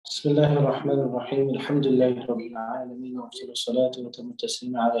بسم الله الرحمن الرحيم الحمد لله رب العالمين وأفضل الصلاة وتم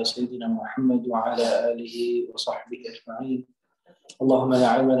التسليم على سيدنا محمد وعلى آله وصحبه أجمعين. اللهم لا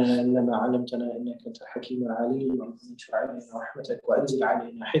علم لنا إلا ما علمتنا إنك أنت الحكيم العليم. اللهم انشر علينا رحمتك وأنزل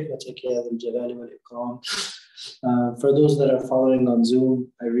علينا حكمتك يا ذا الجلال والإكرام. For those that are following on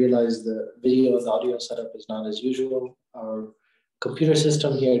Zoom, I realize the video and the audio setup is not as usual. Our computer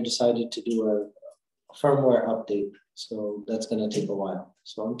system here decided to do a firmware update, so that's going to take a while.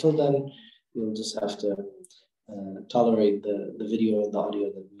 So until then, you'll just have to tolerate the video and the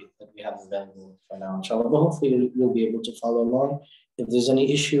audio that we have available for now, inshallah. But hopefully you'll be able to follow along. If there's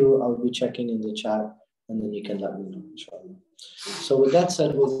any issue, I'll be checking in the chat, and then you can let me know, inshallah. So with that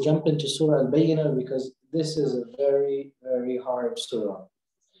said, we'll jump into Surah Al-Bayyinah, because this is a very, very hard surah.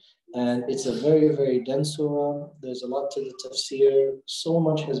 And it's a very, very dense surah. There's a lot to the tafsir. So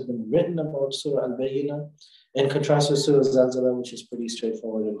much has been written about Surah Al-Bayyinah, in contrast with Surah Al-Zalzalah, which is pretty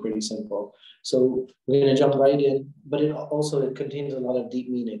straightforward and pretty simple. So we're going to jump right in, but it contains a lot of deep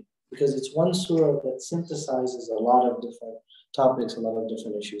meaning, because it's one surah that synthesizes a lot of different topics, a lot of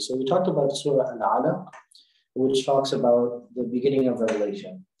different issues. So we talked about Surah Al-Alaq, which talks about the beginning of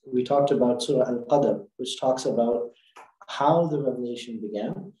revelation. We talked about Surah Al-Qadr, which talks about how the revelation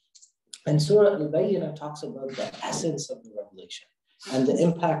began. And Surah Al-Bayyinah talks about the essence of the revelation and the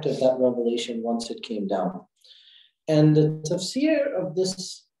impact of that revelation once it came down. And the tafsir of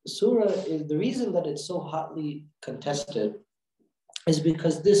this surah, is the reason that it's so hotly contested is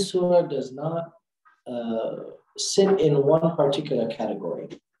because this surah does not sit in one particular category.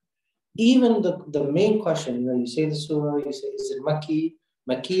 Even the main question, you say the surah, you say, is it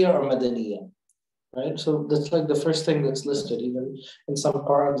Makkiyah or Madaniyah? Right? So that's like the first thing that's listed. Even in some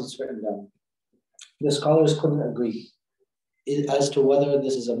Qur'ans it's written down. The scholars couldn't agree as to whether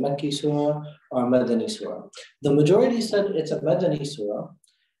this is a Makki surah or a Madani surah. The majority said it's a Madani surah,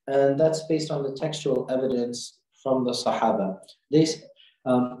 and that's based on the textual evidence from the Sahaba.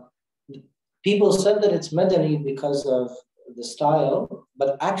 People said that it's Madani because of the style,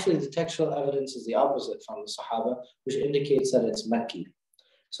 but actually the textual evidence is the opposite from the Sahaba, which indicates that it's Makki.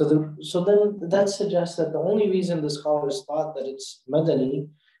 So then that suggests that the only reason the scholars thought that it's Madani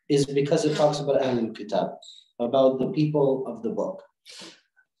is because it talks about Ahlul Kitab, about the people of the book.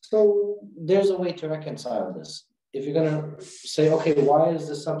 So there's a way to reconcile this. If you're going to say, okay, why is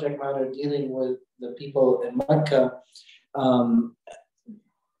the subject matter dealing with the people in Mecca?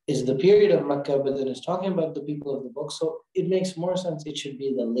 Is the period of Mecca, but then it's talking about the people of the book. So it makes more sense it should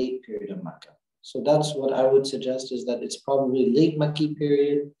be the late period of Mecca. So that's what I would suggest, is that it's probably late Makki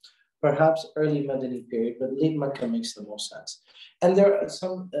period, perhaps early Madani period, but late Mecca makes the most sense. And there are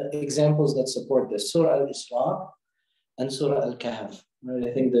some examples that support this. Surah Al-Isra and Surah Al-Kahf. Right?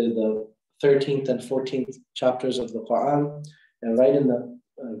 I think the 13th and 14th chapters of the Qur'an, and right in the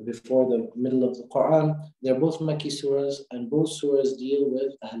before the middle of the Qur'an, they're both Makki surahs, and both surahs deal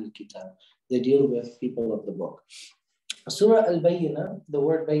with Ahl Kitab. They deal with people of the book. Surah Al-Bayyinah, the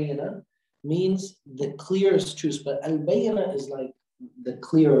word Bayyinah, means the clearest truth, but Al-Bayyinah is like the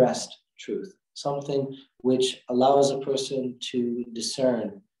clearest truth, something which allows a person to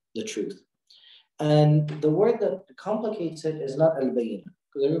discern the truth. And the word that complicates it is not Al-Bayyinah,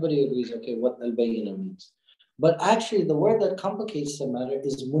 because everybody agrees, okay, what Al-Bayyinah means. But actually the word that complicates the matter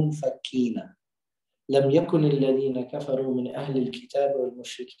is Munfakkina. لم يكن الذين كفروا من أهل الكتاب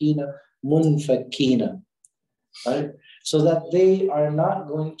والمشركين منفكين. Right? So that they are not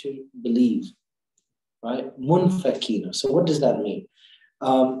going to believe, right? Munfakina. So what does that mean?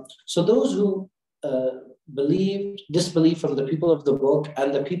 So those who disbelieve from the people of the book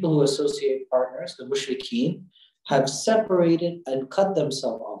and the people who associate partners, the mushrikeen, have separated and cut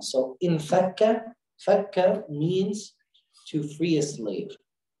themselves off. So in fakka means to free a slave.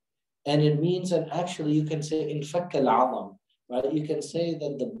 And it means, and actually you can say in fakka al-alam, right? You can say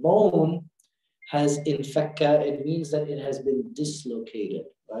that the bone has infakka, it means that it has been dislocated,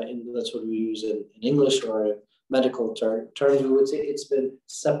 right? And that's what we use in English or in medical terms. We would say it's been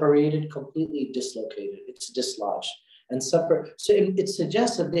separated, completely dislocated. It's dislodged and separate. So it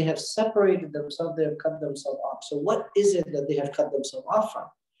suggests that they have separated themselves, they have cut themselves off. So what is it that they have cut themselves off from?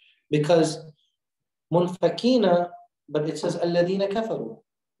 Because munfakina, but it says alladhina kafaru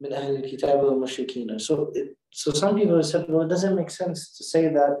min ahli al-kitab wal mushrikina. So some people have said, well, it doesn't make sense to say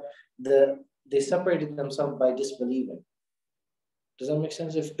that they separated themselves by disbelieving. Does that make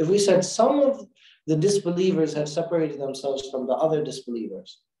sense? If we said some of the disbelievers have separated themselves from the other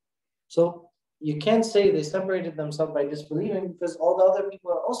disbelievers, so you can't say they separated themselves by disbelieving, because all the other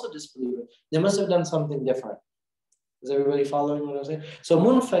people are also disbelieving. They must have done something different. Is everybody following what I'm saying? So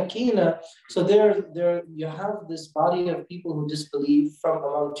munfakina, so there you have this body of people who disbelieve from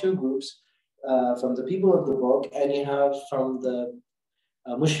among two groups, from the people of the book, and you have from the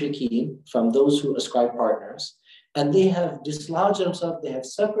mushrikeen, from those who ascribe partners, and they have dislodged themselves, they have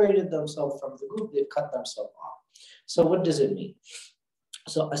separated themselves from the group, they've cut themselves off. So what does it mean?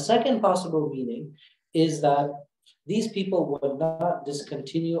 So a second possible meaning is that these people would not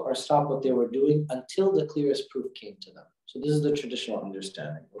discontinue or stop what they were doing until the clearest proof came to them. So this is the traditional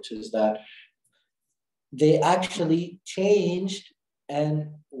understanding, which is that they actually changed and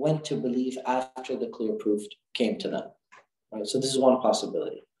went to believe after the clear proof came to them. Right? So this is one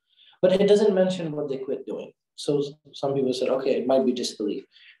possibility. But it doesn't mention what they quit doing. So some people said, okay, it might be disbelief.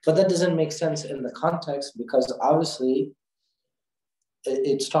 But that doesn't make sense in the context, because obviously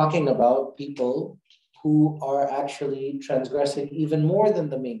it's talking about people who are actually transgressing even more than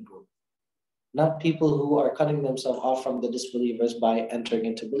the main group, not people who are cutting themselves off from the disbelievers by entering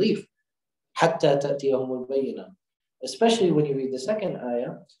into belief. حَتَّى تَأْتِيَهُمُ الْبَيِّنَةُ. Especially when you read the second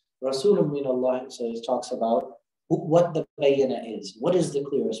ayah, Rasulun min Allah, so it talks about what the bayyinah is. What is the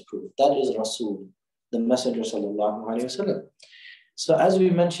clearest proof? That is Rasul, the Messenger sallallahu alaihi wasallam. So as we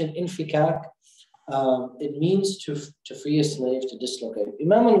mentioned, infikak, it means to free a slave, to dislocate.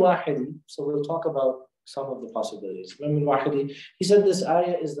 Imam al-Wahidi, so we'll talk about some of the possibilities. Imam al-Wahidi, he said this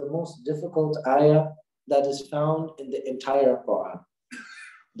ayah is the most difficult ayah that is found in the entire Qur'an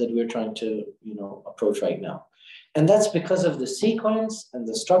that we're trying to, approach right now. And that's because of the sequence and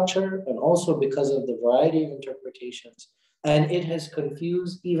the structure, and also because of the variety of interpretations. And it has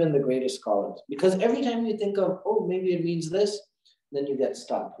confused even the greatest scholars. Because every time you think of, oh, maybe it means this, then you get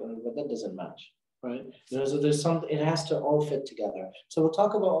stuck, but that doesn't match, right? So there's something, it has to all fit together. So we'll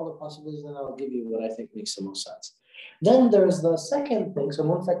talk about all the possibilities, and I'll give you what I think makes the most sense. Then there's the second thing. So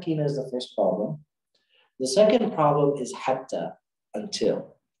munfakina is the first problem. The second problem is hatta,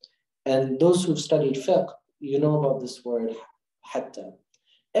 until. And those who've studied fiqh, you know about this word, hatta.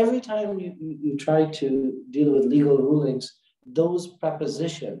 Every time you try to deal with legal rulings, those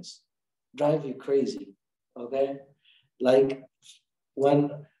prepositions drive you crazy, okay? Like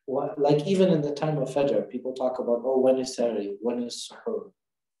even in the time of Fajr, people talk about, oh, when is Sari, when is Suhoor?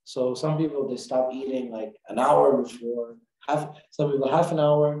 So some people, they stop eating like an hour before, some people half an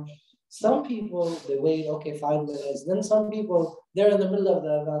hour. Some people, they wait, okay, 5 minutes. Then some people, they're in the middle of the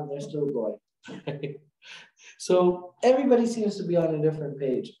adhan, they're still going. So everybody seems to be on a different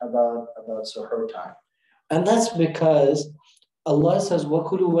page about suhoor time. And that's because Allah says,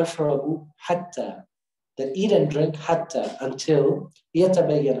 وَكُلُوا وَاشْرَبُوا حَتَّى, that eat and drink hatta, until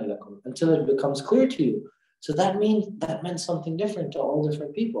يَتَبَيَّنَ لَكُمْ, until it becomes clear to you. So that meant something different to all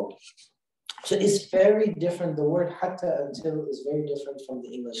different people. So it's very different. The word hatta, until, is very different from the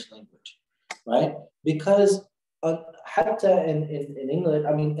English language, right? Because hatta in English,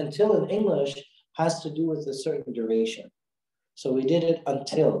 until in English has to do with a certain duration. So we did it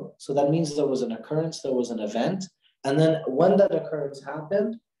until. So that means there was an occurrence, there was an event, and then when that occurrence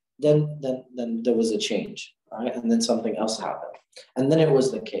happened, then there was a change, right? And then something else happened. And then it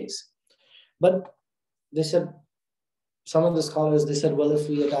was the case. But they said, some of the scholars, they said, well, if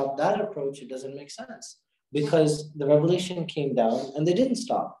we adopt that approach, it doesn't make sense. Because the revelation came down and they didn't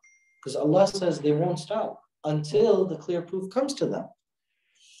stop. Because Allah says they won't stop until the clear proof comes to them.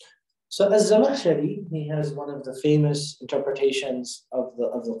 So Al-Zamakhshari, he has one of the famous interpretations of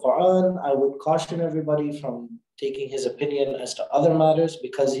the Qur'an. I would caution everybody from taking his opinion as to other matters,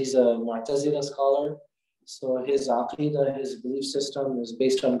 because he's a Mu'tazila scholar. So his aqidah, his belief system is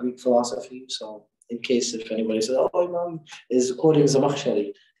based on Greek philosophy. So in case if anybody says, oh, Imam is quoting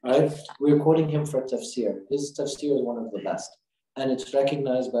Zamakhshari, right? We're quoting him for tafsir. His tafsir is one of the best. And it's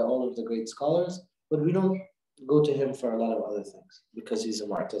recognized by all of the great scholars, but we don't go to him for a lot of other things because he's a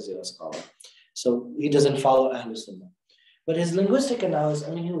Mu'tazila scholar. So he doesn't follow Ahlul Sunnah. But his linguistic analysis,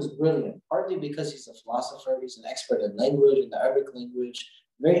 he was brilliant, partly because he's a philosopher, he's an expert in language, in the Arabic language,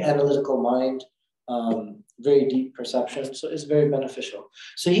 very analytical mind, very deep perception, so it's very beneficial.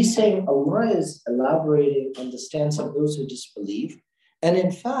 So he's saying Allah is elaborating on the stance of those who disbelieve, and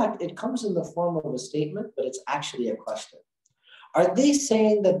in fact, it comes in the form of a statement, but it's actually a question. Are they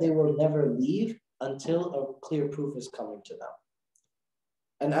saying that they will never leave until a clear proof is coming to them?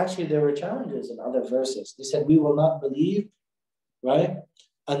 And actually, there were challenges in other verses. They said, we will not believe, right,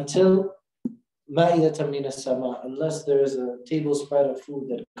 until ma'idatan min as-sama, unless there is a table spread of food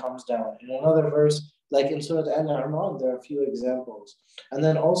that comes down. In another verse, like in Surah Al-Imran, there are a few examples. And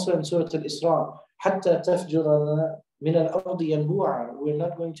then also in Surah Al-Isra, حَتَّى تَفْجُرَ مِنَ الْأَرْضِ يَنْبُوعًا, we're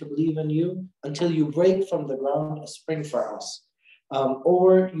not going to believe in you until you break from the ground a spring for us.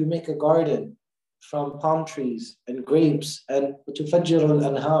 Or you make a garden from palm trees and grapes, and تُفَجِّرُ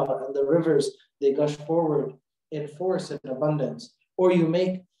الْأَنْهَارَ, and the rivers, they gush forward in force and abundance. Or you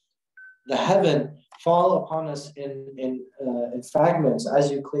make the heaven fall upon us in fragments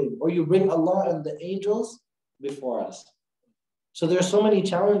as you clean. Or you bring Allah and the angels before us. So there are so many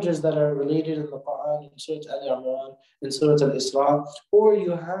challenges that are related in the Qur'an, in Surah Al-Imran, in Surah Al-Isra. Or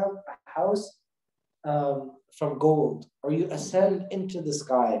you have a house from gold, or you ascend into the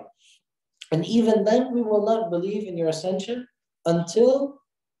sky. And even then, we will not believe in your ascension until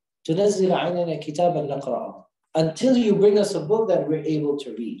تُنَزِّلَ عَلَيْنَا كِتَابًا نَقْرَأَهُ, until you bring us a book that we're able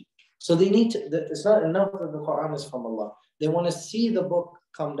to read. So they need to, it's not enough that the Qur'an is from Allah. They want to see the book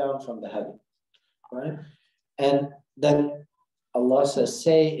come down from the heaven, right? And then Allah says,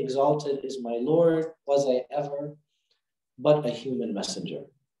 say, exalted is my Lord, was I ever but a human messenger,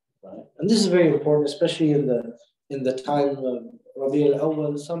 right? And this is very important, especially in the time of Rabi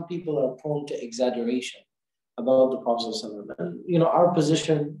al-Awwal. Some people are prone to exaggeration about the Prophet ﷺ. And our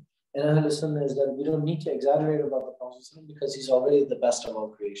position in Ahl Sunnah is that we don't need to exaggerate about the Prophet ﷺ because he's already the best of all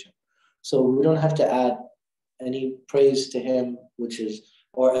creation. So we don't have to add any praise to him,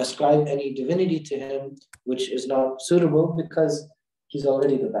 or ascribe any divinity to him, which is not suitable, because he's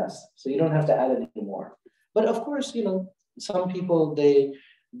already the best. So you don't have to add any more. But of course, some people, they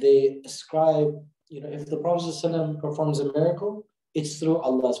ascribe, if the Prophet ﷺ performs a miracle, it's through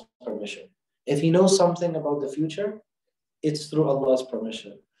Allah's permission. If he knows something about the future, it's through Allah's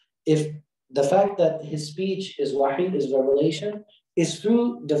permission. If the fact that his speech is wahi, is revelation, is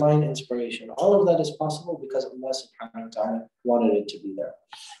through divine inspiration. All of that is possible because Allah subhanahu wa ta'ala wanted it to be there.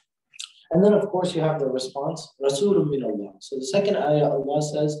 And then of course you have the response, Rasulun min Allah. So the second ayah, Allah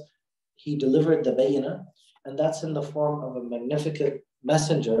says he delivered the Bayyinah, and that's in the form of a magnificent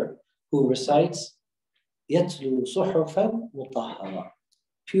messenger who recites يَتْلُو صُحُفًا مُطَهَّرًا,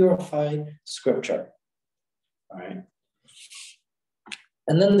 purified scripture. All right.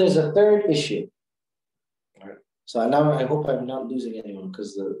 And then there's a third issue. All right. So now I hope I'm not losing anyone,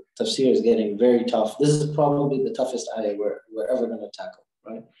 because the tafsir is getting very tough. This is probably the toughest ayah we're ever going to tackle,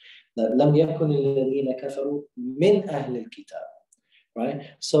 right? That لَمْ يَكُنِ الَّذِينَ كَفَرُوا مِنْ أَهْلِ الْكِتَابِ,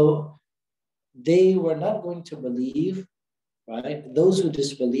 right? So they were not going to believe, right? Those who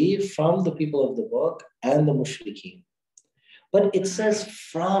disbelieve from the people of the book and the mushrikeen. But it says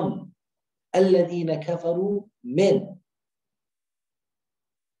from الَّذِينَ كَفَرُوا مِنْ.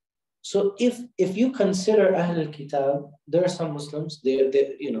 So if you consider Ahl al-Kitab, there are some Muslims,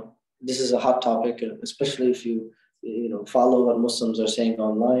 this is a hot topic, especially if you follow what Muslims are saying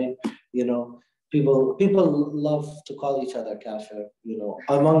online. People love to call each other kafir,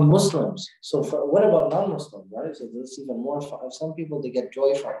 among Muslims. So what about non-Muslims, right? So there's even more fun. Some people, they get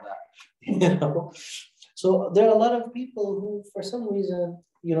joy from that, So there are a lot of people who, for some reason,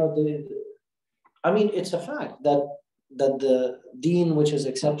 it's a fact that the deen which is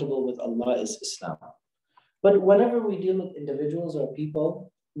acceptable with Allah is Islam. But whenever we deal with individuals or people,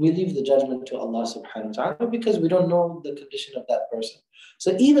 we leave the judgment to Allah subhanahu wa ta'ala, because we don't know the condition of that person.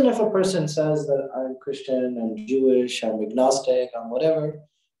 So even if a person says that I'm Christian, I'm Jewish, I'm agnostic, I'm whatever,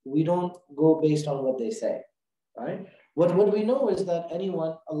 we don't go based on what they say, right? What we know is that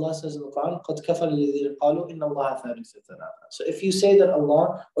anyone, Allah says in the Quran, قَدْ كَفَرَ الَّذِينَ قَالُوا إِنَّ اللَّهَ ثَالِثُ ثَلَاثَةٍ. So if you say that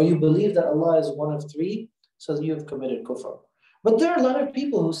Allah, or you believe that Allah is one of three, so you have committed kufr. But there are a lot of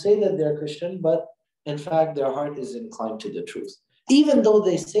people who say that they're Christian, but in fact their heart is inclined to the truth. Even though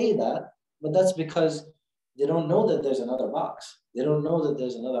they say that, but that's because they don't know that there's another box. They don't know that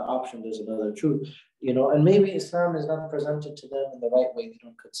there's another option, there's another truth, and maybe Islam is not presented to them in the right way. They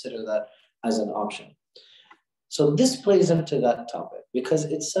don't consider that as an option. So this plays into that topic, because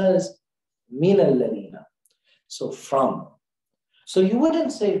it says, مِنَ الَّذِينَ, so from. So you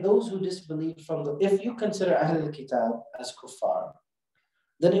wouldn't say those who disbelieve from if you consider Ahl al-Kitab as kuffar,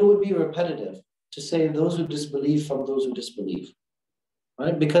 then it would be repetitive to say those who disbelieve from those who disbelieve,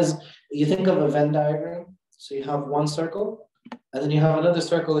 right? Because you think of a Venn diagram, so you have one circle, and then you have another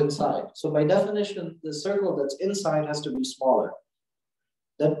circle inside. So by definition, the circle that's inside has to be smaller.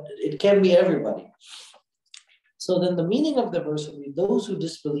 That it can be everybody. So then the meaning of the verse would be those who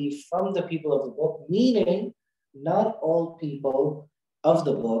disbelieve from the people of the book, meaning not all people of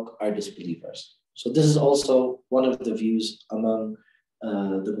the book are disbelievers. So this is also one of the views among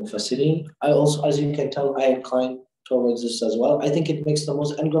the Mufassirin. I also, as you can tell, I incline towards this as well. I think it makes the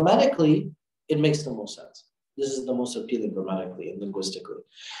most, and grammatically, it makes the most sense. This is the most appealing grammatically and linguistically.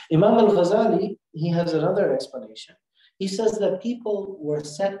 Imam al-Ghazali, he has another explanation. He says that people were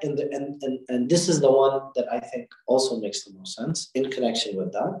set in and this is the one that I think also makes the most sense in connection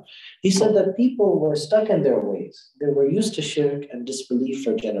with that. He said that people were stuck in their ways. They were used to shirk and disbelief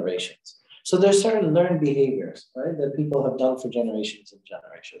for generations. So there's certain learned behaviors, right, that people have done for generations and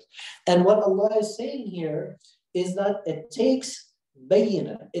generations. And what Allah is saying here is that it takes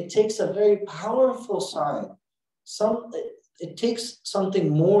bayyinah, it takes a very powerful sign. It takes something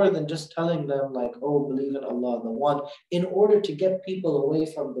more than just telling them like, oh, believe in Allah, the one, in order to get people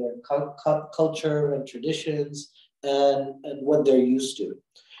away from their culture and traditions and what they're used to.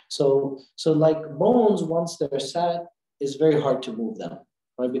 So like bones, once they're set, it's very hard to move them,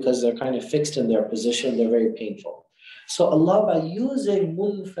 right? Because they're kind of fixed in their position, they're very painful. So Allah, by using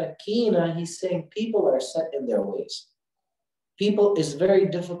munfakina, He's saying people are set in their ways. People, it's very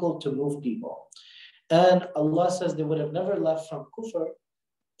difficult to move people. And Allah says they would have never left from kufr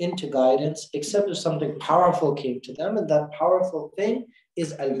into guidance except if something powerful came to them, and that powerful thing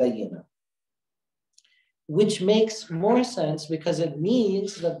is al-Bayyinah. Which makes more sense because it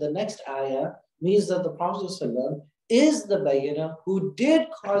means that the next ayah means that the Prophet ﷺ is the Bayyinah who did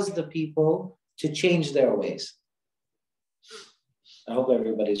cause the people to change their ways. I hope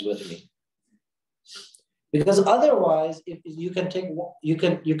everybody's with me. Because otherwise, if you can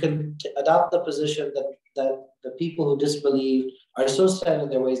adopt the position that the people who disbelieve are so set in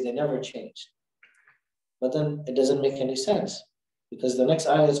their ways they never change. But then it doesn't make any sense. Because the next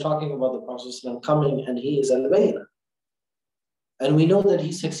ayah is talking about the Prophet ﷺ coming and he is al-Bayyinah. And we know that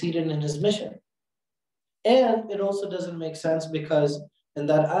he succeeded in his mission. And it also doesn't make sense because in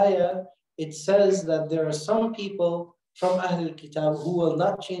that ayah, it says that there are some people from Ahlul Kitab who will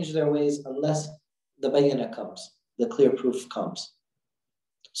not change their ways unless the Bayyinah comes, the clear proof comes.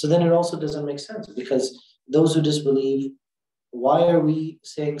 So then it also doesn't make sense because those who disbelieve, why are we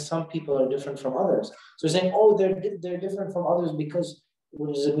saying some people are different from others? So we're saying, oh, they're different from others because,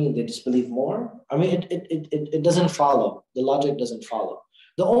 what does it mean? They disbelieve more? I mean, it doesn't follow. The logic doesn't follow.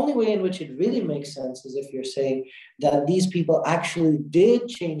 The only way in which it really makes sense is if you're saying that these people actually did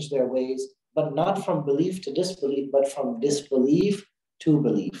change their ways, but not from belief to disbelief, but from disbelief to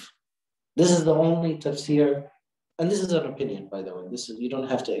belief. This is the only tafsir, and this is an opinion, by the way. You don't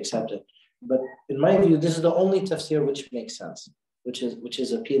have to accept it. But in my view, this is the only tafsir which makes sense, which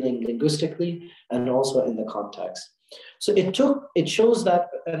is appealing linguistically and also in the context. So it shows that,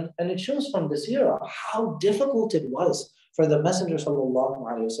 and it shows from this era how difficult it was for the Messenger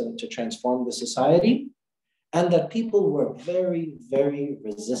ﷺ to transform the society, and that people were very, very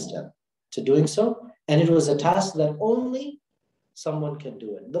resistant to doing so. And it was a task that only someone can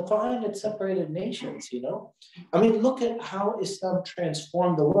do it. The Qur'an, it separated nations, you know. I mean, look at how Islam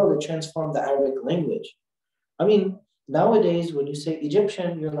transformed the world. It transformed the Arabic language. I mean, nowadays, when you say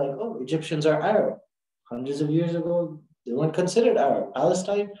Egyptian, you're like, oh, Egyptians are Arab. Hundreds of years ago, they weren't considered Arab.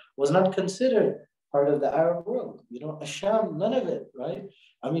 Palestine was not considered part of the Arab world. You know, Asham, none of it, right?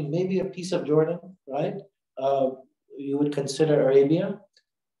 I mean, maybe a piece of Jordan, right? You would consider Arabia,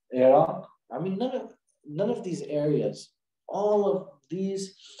 Iraq. I mean, none of these areas. All of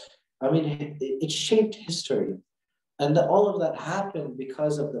these, I mean, it shaped history. And all of that happened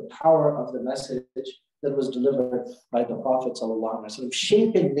because of the power of the message that was delivered by the Prophet ﷺ,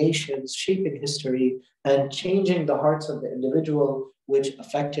 shaping nations, shaping history, and changing the hearts of the individual, which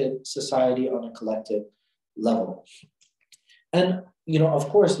affected society on a collective level. And, you know, of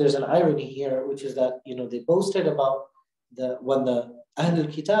course, there's an irony here, which is that, you know, they boasted about when the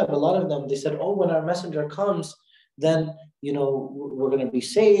Ahlul Kitab, a lot of them, they said, oh, when our messenger comes, then, you know, we're going to be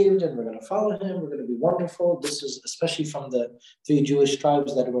saved and we're going to follow him. We're going to be wonderful. This is especially from the 3 Jewish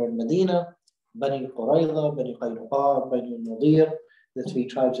tribes that were in Medina, Bani Qurayza, Bani Qaynuqa, Bani Nadir, the 3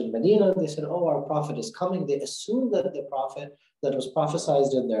 tribes in Medina. They said, oh, our prophet is coming. They assumed that the prophet that was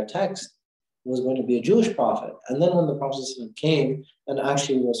prophesied in their text was going to be a Jewish prophet. And then when the Prophet came and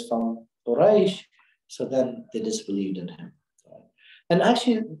actually was from Quraysh, so then they disbelieved in him. And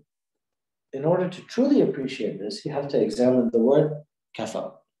actually, in order to truly appreciate this, you have to examine the word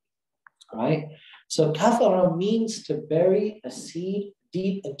kafar, right? So kafara means to bury a seed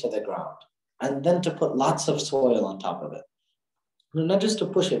deep into the ground and then to put lots of soil on top of it. Not just to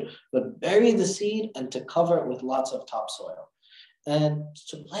push it, but bury the seed and to cover it with lots of topsoil. And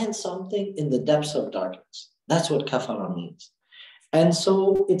to plant something in the depths of darkness. That's what kafara means. And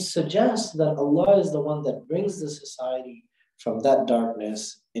so it suggests that Allah is the one that brings the society from that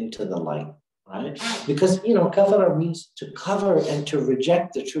darkness into the light, right? Because, you know, kafara means to cover and to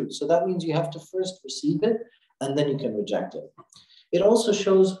reject the truth. So that means you have to first receive it and then you can reject it. It also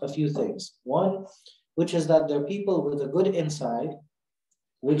shows a few things. One, which is that there are people with a good inside,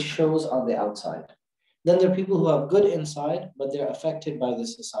 which shows on the outside. Then there are people who have good inside, but they're affected by the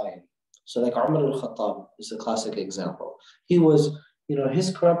society. So like Umar al-Khattab is a classic example. He was, you know,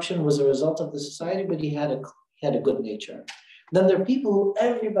 his corruption was a result of the society, but he had a good nature. Then there are people who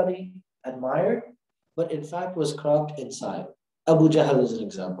everybody admired, but in fact was corrupt inside. Abu Jahl is an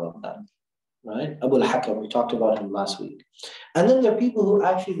example of that, right? Abu al-Hakam, we talked about him last week. And then there are people who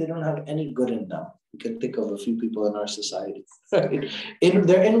actually, they don't have any good in them. You can think of a few people in our society. In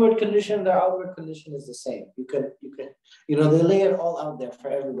their inward condition, their outward condition is the same. They lay it all out there for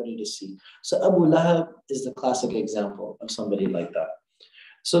everybody to see. So Abu Lahab is the classic example of somebody like that.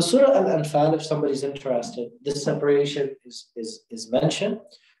 So Surah Al-Anfal, if somebody's interested, this separation is mentioned.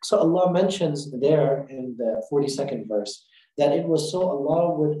 So Allah mentions there in the 42nd verse that it was so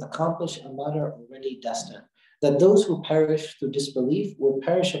Allah would accomplish a matter already destined, that those who perish through disbelief would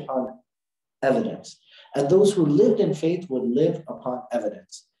perish upon evidence, and those who lived in faith would live upon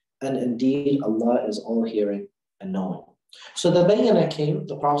evidence. And indeed, Allah is all hearing and knowing. So the Bayyinah came,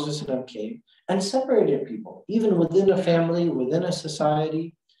 the Prophet ﷺ came, and separated people, even within a family, within a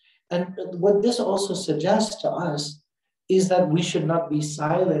society. And what this also suggests to us is that we should not be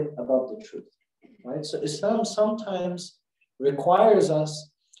silent about the truth, right? So Islam sometimes requires us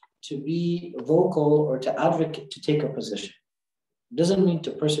to be vocal or to advocate, to take a position. It doesn't mean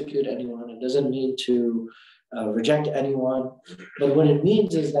to persecute anyone. It doesn't mean to reject anyone. But what it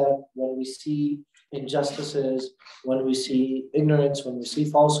means is that when we see injustices, when we see ignorance, when we see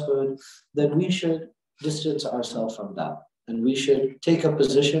falsehood, then we should distance ourselves from that. And we should take a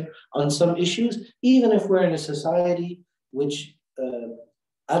position on some issues, even if we're in a society which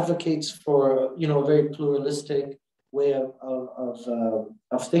advocates for a very pluralistic way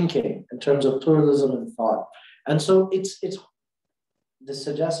of thinking in terms of pluralism and thought. And so this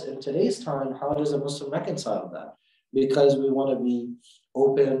suggests in today's time, how does a Muslim reconcile that? Because we want to be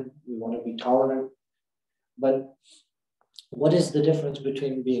open, we want to be tolerant, but what is the difference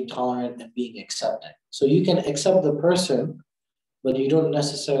between being tolerant and being accepting? So you can accept the person, but you don't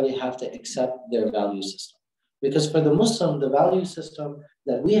necessarily have to accept their value system. Because for the Muslim, the value system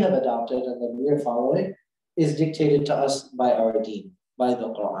that we have adopted and that we are following is dictated to us by our deen, by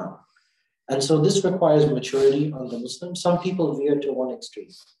the Qur'an. And so this requires maturity on the Muslim. Some people veer to one extreme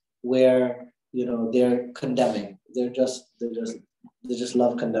where they're condemning. They just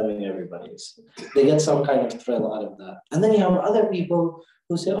love condemning everybody. So they get some kind of thrill out of that. And then you have other people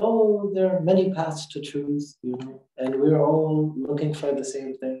who say, oh, there are many paths to truth, and we're all looking for the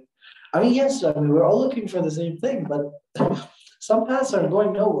same thing. Yes, we're all looking for the same thing, but some paths are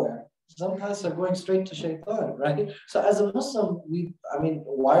going nowhere. Some paths are going straight to shaitan, right? So as a Muslim,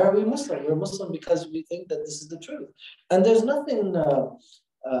 why are we Muslim? We're Muslim because we think that this is the truth. And there's nothing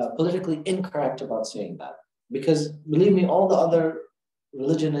politically incorrect about saying that. Because believe me, all the other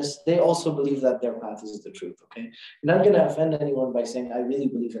religionists, they also believe that their path is the truth, okay? You're not going to offend anyone by saying, I really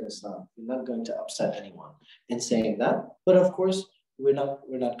believe in Islam. You're not going to upset anyone in saying that. But of course, we're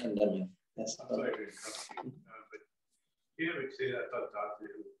not condemning. Yes. I'm sorry to interrupt you, but here it says,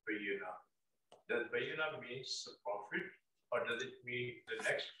 Bayyinah. Does Bayyinah means the Prophet, or does it mean the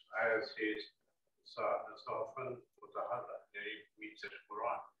next ayah says, Safan Mutahada, that it means the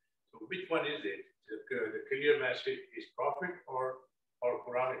Quran? So which one is it? The clear message is Prophet or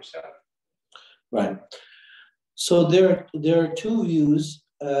Quran itself? Right. So there are two views,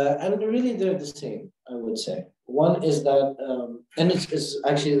 and really they're the same, I would say. One is that, and it's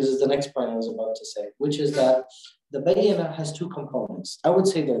actually, this is the next point I was about to say, which is that the Bayyinah has two components. I would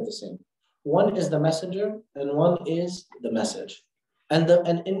say they're the same. One is the messenger, and one is the message. And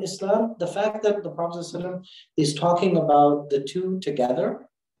in Islam, the fact that the Prophet ﷺ is talking about the two together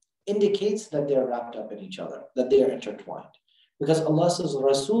indicates that they're wrapped up in each other, that they are intertwined. Because Allah says,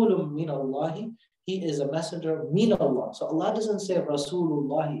 Rasulun min Allahi, He is a messenger min Allah. So Allah doesn't say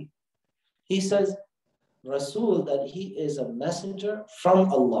Rasulullahi. He says Rasul, that He is a messenger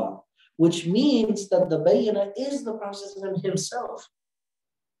from Allah, which means that the Bayyinah is the Prophet himself,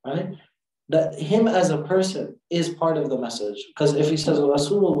 right? That him as a person is part of the message. Because if he says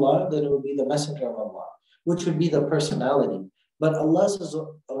Rasulullah, then it would be the messenger of Allah, which would be the personality. But Allah says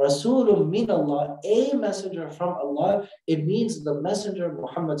Rasulun min Allah, a messenger from Allah. It means the messenger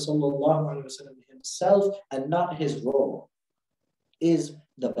Muhammad sallallahu alaihi wasallam himself, and not his role, is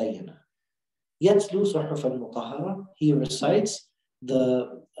the Bayyinah. Yatlu suhufan mutahhara, he recites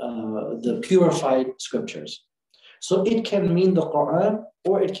the purified scriptures. So it can mean the Qur'an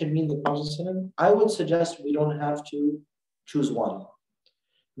or it can mean the Prophet. I would suggest we don't have to choose one,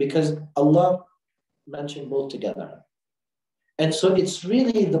 because Allah mentioned both together. And so it's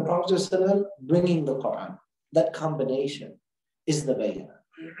really the Prophet bringing the Qur'an. That combination is the Bayyinah,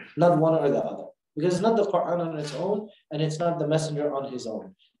 not one or the other. Because it's not the Qur'an on its own, and it's not the messenger on his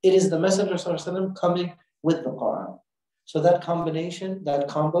own. It is the messenger ﷺ coming with the Qur'an. So that combination, that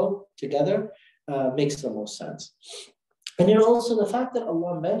combo together makes the most sense. And then also the fact that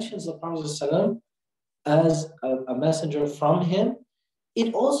Allah mentions the Prophet ﷺ as a messenger from him,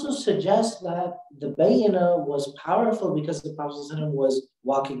 it also suggests that the Bayyinah was powerful because the Prophet ﷺ was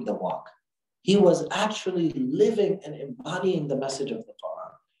walking the walk. He was actually living and embodying the message of the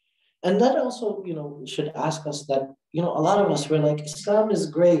Quran. And that also, should ask us that, a lot of us, we're like, Islam is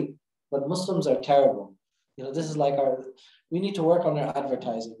great, but Muslims are terrible. This is like we need to work on our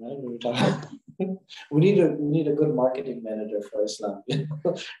advertising, right? We need a good marketing manager for Islam.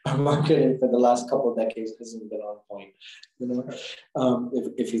 Our marketing for the last couple of decades hasn't been on point.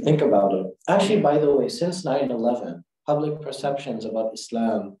 If you think about it. Actually, by the way, since 9/11, public perceptions about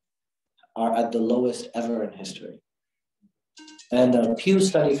Islam are at the lowest ever in history. And a Pew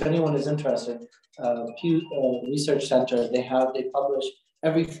study, if anyone is interested, Pew Research Center, they publish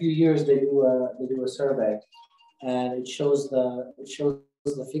every few years they do a survey, and it shows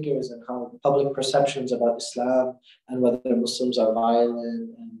the figures and how public perceptions about Islam and whether Muslims are violent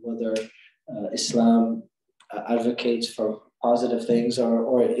and whether Islam advocates for positive things or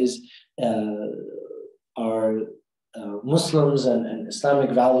are Muslims and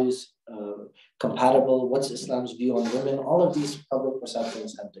Islamic values compatible? What's Islam's view on women? All of these public perceptions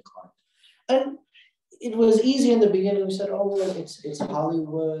have declined. And it was easy in the beginning. We said, oh, well, it's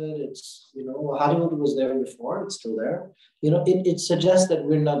Hollywood. It's, Hollywood was there before. It's still there. It suggests that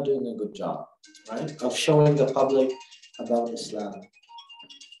we're not doing a good job, right, of showing the public about Islam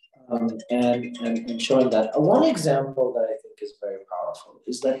and showing that. One example that I think is very powerful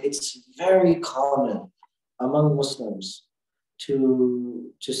is that it's very common among Muslims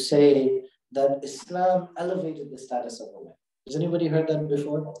to say that Islam elevated the status of women. Has anybody heard that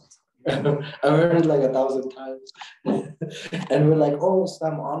before? I've heard it like 1,000 times. And we're like, oh,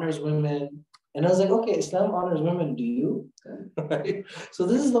 Islam honors women. And I was like, okay, Islam honors women, do you? Right? So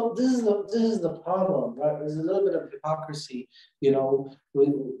this is the problem, right? There's a little bit of hypocrisy. We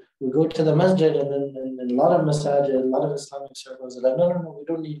go to the masjid and then a lot of masajid, a lot of Islamic circles are like, no, we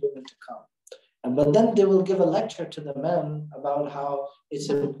don't need women to come. But then they will give a lecture to the men about how it's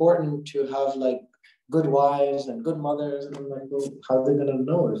important to have like good wives and good mothers. And I'm like, well, how are they going to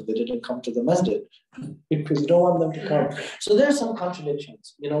know if they didn't come to the masjid? Because you don't want them to come. So there's some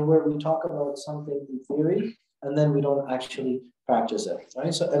contradictions, where we talk about something in theory and then we don't actually practice it,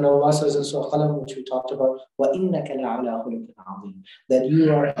 right? So, and Allah says in Surah Qalam, which we talked about, وَإِنَّكَ لَعَلَىٰ خُلُقٍ عَظِيمٍ, that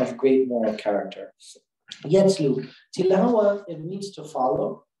you are of great moral character. Yatslu, tilawa, it means to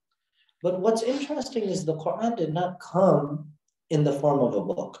follow. But what's interesting is the Quran did not come in the form of a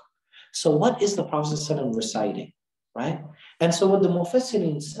book. So what is the Prophet ﷺ reciting, right? And so what the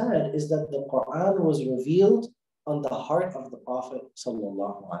Mufassirin said is that the Quran was revealed on the heart of the Prophet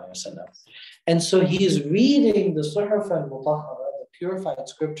ﷺ. And so he is reading the Suhuf al-Mutahhara, the purified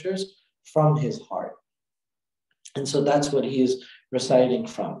scriptures, from his heart. And so that's what he is reciting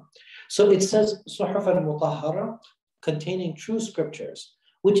from. So it says Suhuf al-Mutahhara, containing true scriptures,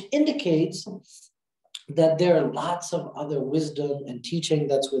 which indicates that there are lots of other wisdom and teaching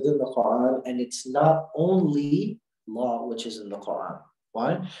that's within the Quran, and it's not only law which is in the Quran.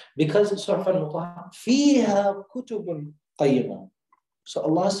 Why? Because it's Surah Al-Mutahhara, فِيهَا كُتُبٌ قَيِّمًا. So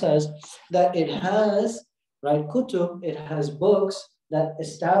Allah says that it has, right, kutub, it has books that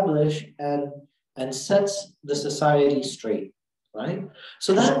establish and sets the society straight, right?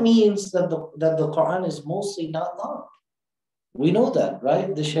 So that means that the Quran is mostly not law. We know that,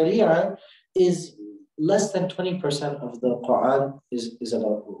 right? The Sharia is less than 20% of the Quran is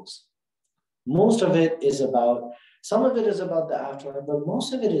about rules. Most of it is about, some of it is about the afterlife, but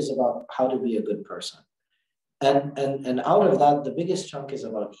most of it is about how to be a good person. And out of that, the biggest chunk is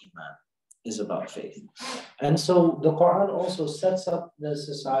about Iman, is about faith. And so the Quran also sets up the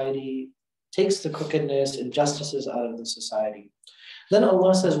society, takes the crookedness, injustices out of the society. Then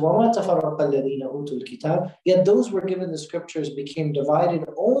Allah says, وَمَا تَفَرَّقَ الَّذِينَ أُوتُوا الْكِتَابَ, yet those who were given the scriptures became divided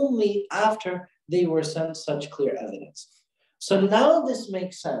only after they were sent such clear evidence. So now this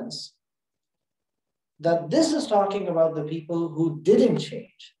makes sense that this is talking about the people who didn't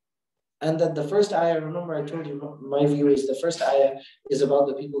change. And that the first ayah, remember I told you, my view is the first ayah is about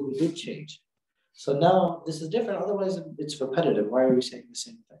the people who did change. So now this is different, otherwise it's repetitive. Why are we saying the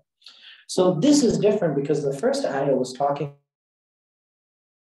same thing? So this is different because the first ayah was talking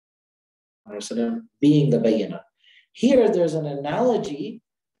being the Bayyinah. Here there's an analogy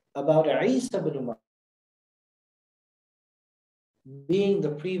about Isa ibn Maryam being the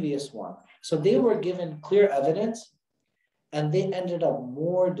previous one. So they were given clear evidence and they ended up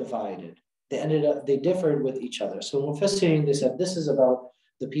more divided. They differed with each other. So Mufassirin, they said this is about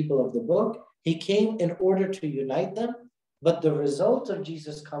the people of the book. He came in order to unite them, but the result of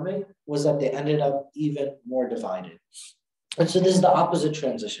Jesus coming was that they ended up even more divided. And so this is the opposite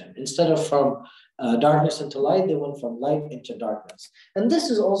transition. Instead of from darkness into light, they went from light into darkness. And this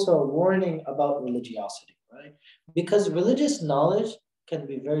is also a warning about religiosity, right? Because religious knowledge can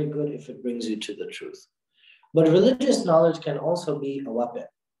be very good if it brings you to the truth. But religious knowledge can also be a weapon.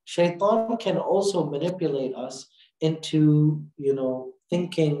 Shaitan can also manipulate us into,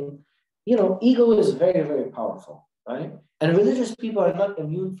 thinking, ego is very, very powerful, right? And religious people are not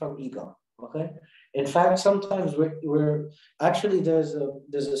immune from ego, okay? In fact, sometimes we're actually, there's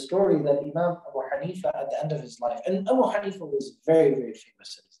a story that Imam Abu Hanifa at the end of his life, and Abu Hanifa was very, very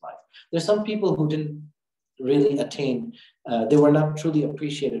famous in his life. There's some people who didn't really attain, they were not truly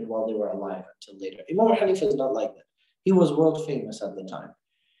appreciated while they were alive until later. Imam Hanifa is not like that. He was world famous at the time.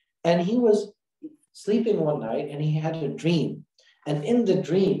 And he was sleeping one night and he had a dream. And in the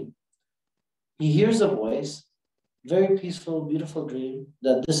dream, he hears a voice, very peaceful, beautiful dream,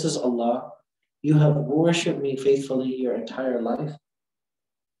 that this is Allah. You have worshipped me faithfully your entire life.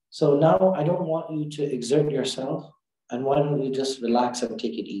 So now I don't want you to exert yourself. And why don't you just relax and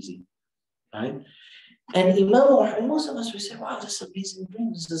take it easy, right? And most of us, we say, wow, this is an amazing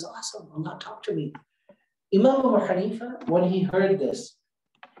dream. This is awesome. Allah, talk to me. Imam Abu Hanifa, when he heard this,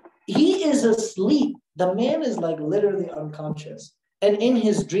 he is asleep. The man is like literally unconscious. And in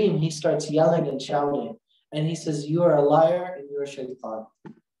his dream, he starts yelling and shouting. And he says, you are a liar and you're a shaitan.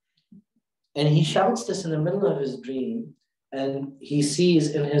 And he shouts this in the middle of his dream. And he sees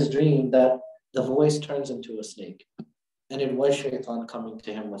in his dream that the voice turns into a snake. And it was shaitan coming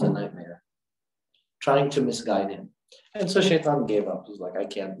to him with a nightmare, trying to misguide him. And so shaitan gave up. He was like, I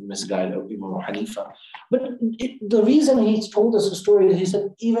can't misguide Imam Hanifa. But the reason he's told us a story is he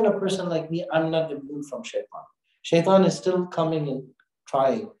said, even a person like me, I'm not immune from shaitan. Shaitan is still coming and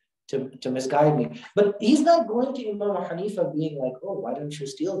trying to misguide me. But he's not going to Imam Hanifa being like, oh, why don't you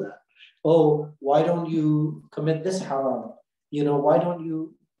steal that? Oh, why don't you commit this haram? Why don't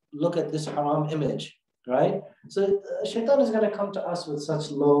you look at this haram image, right? So shaitan is going to come to us with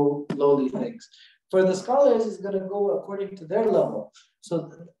such lowly things. For the scholars, it's going to go according to their level.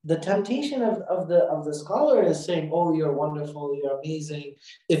 So the temptation of the scholar is saying, oh, you're wonderful, you're amazing.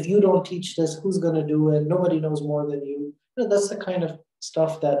 If you don't teach this, who's going to do it? Nobody knows more than you. That's the kind of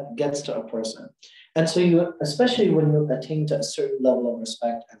stuff that gets to a person. And so especially when you attain to a certain level of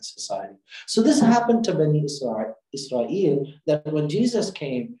respect and society. So this happened to Bani Israel, that when Jesus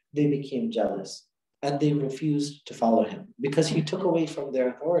came, they became jealous and they refused to follow him because he took away from their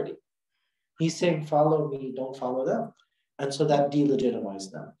authority. He's saying, follow me, don't follow them. And so that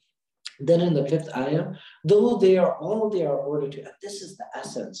delegitimized them. Then in the 5th ayah, though they are ordered to, and this is the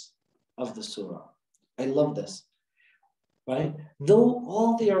essence of the surah. I love this, right? Though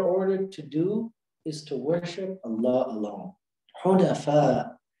all they are ordered to do is to worship Allah alone.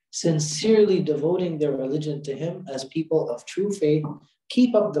 Hunafa, sincerely devoting their religion to him as people of true faith,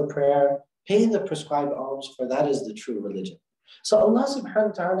 keep up the prayer, pay the prescribed alms, for that is the true religion. So Allah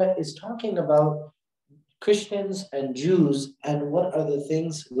subhanahu wa ta'ala is talking about Christians and Jews and what are the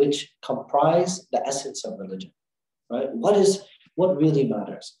things which comprise the essence of religion, right? What really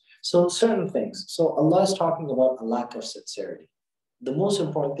matters? So certain things. So Allah is talking about a lack of sincerity. The most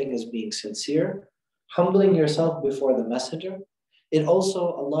important thing is being sincere, humbling yourself before the messenger. It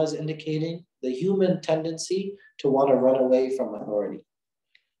also, Allah is indicating the human tendency to want to run away from authority.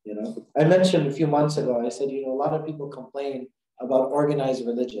 I mentioned a few months ago, I said, a lot of people complain about organized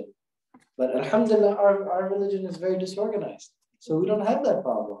religion. But alhamdulillah, our religion is very disorganized. So we don't have that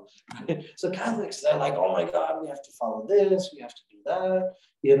problem. So Catholics, they're like, oh my God, we have to follow this, we have to do that,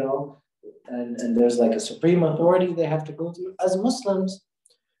 and there's like a supreme authority they have to go through. As Muslims,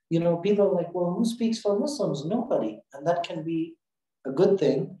 people are like, well, who speaks for Muslims? Nobody. And that can be a good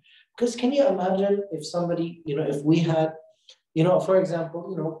thing. Because can you imagine if somebody, if we had, for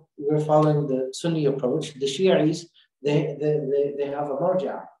example, we're following the Sunni approach, the Shi'is, they have a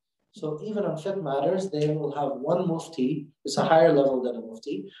marja'. So even on fiqh matters, they will have one mufti, it's a higher level than a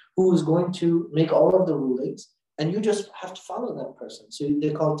mufti, who is going to make all of the rulings, and you just have to follow that person. So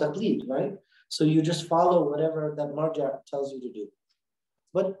they call it taqleed, right? So you just follow whatever that marja' tells you to do.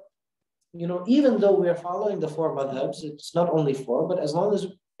 But, even though we're following the 4 madhabs, it's not only 4, but as long as,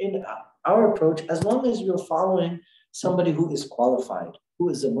 in our approach, as long as you're following somebody who is qualified, who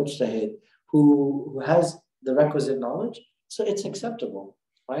is a mujtahid, who has the requisite knowledge, so it's acceptable.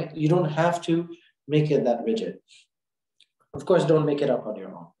 Right? You don't have to make it that rigid. Of course, don't make it up on your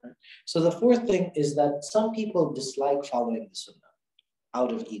own. Right? So the 4th thing is that some people dislike following the Sunnah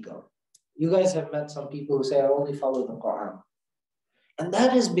out of ego. You guys have met some people who say, I only follow the Qur'an. And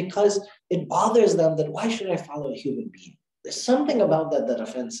that is because it bothers them that why should I follow a human being? There's something about that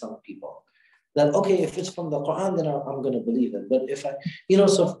offends some people. That, okay, if it's from the Quran, then I'm going to believe it. But if I,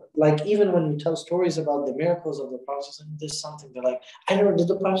 so like even when you tell stories about the miracles of the Prophet, there's something they're like, I don't know, did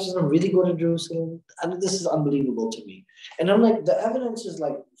the Prophet really go to Jerusalem? I mean, this is unbelievable to me. And I'm like, the evidence is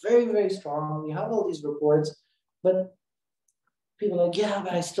like very, very strong. You have all these reports, but people are like, yeah,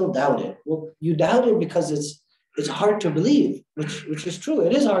 but I still doubt it. Well, you doubt it because it's hard to believe, which is true.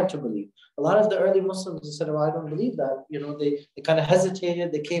 It is hard to believe. A lot of the early Muslims said, well, I don't believe that. They kind of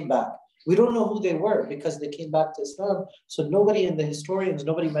hesitated, they came back. We don't know who they were because they came back to Islam. So nobody in the historians,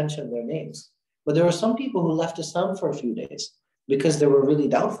 nobody mentioned their names. But there were some people who left Islam for a few days because they were really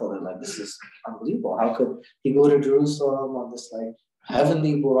doubtful. They're like, this is unbelievable. How could he go to Jerusalem on this like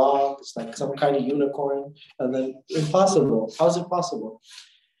heavenly Buraq? It's like some kind of unicorn. And then impossible. How is it possible?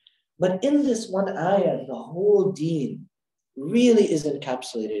 But in this one ayah, the whole deen really is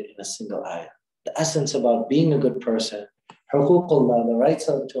encapsulated in a single ayah. The essence about being a good person, huququllah, the rights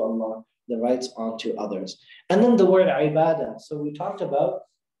unto Allah, the rights onto others. And then the word ibadah. So we talked about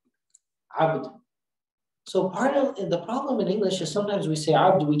abd. So part of the problem in English is sometimes we say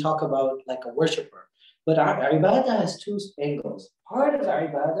abd, we talk about like a worshipper. But ibadah has two angles. Part of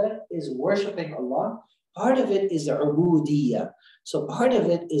ibadah is worshiping Allah. Part of it is ubudiyah. So part of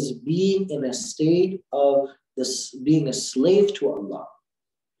it is being in a state of this, being a slave to Allah.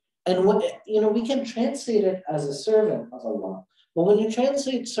 And we can translate it as a servant of Allah. But when you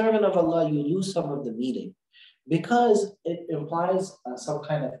translate servant of Allah, you lose some of the meaning because it implies some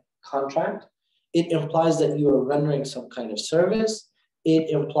kind of contract. It implies that you are rendering some kind of service. It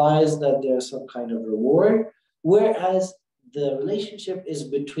implies that there's some kind of reward. Whereas the relationship is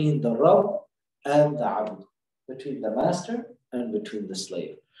between the Rabb and the Abd, between the master and between the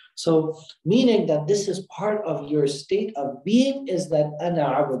slave. So meaning that this is part of your state of being is that ana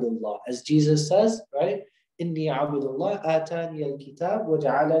abdullah, as Jesus says, right? Inni abdullah atani al-kitab wa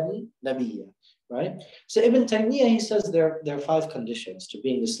ja'alani nabiyya, right? So Ibn Taymiyyah, he says there are 5 conditions to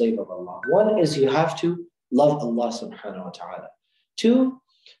being the slave of Allah. One is you have to love Allah subhanahu wa ta'ala. 2,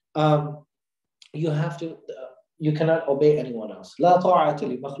 you cannot obey anyone else. La ta'ata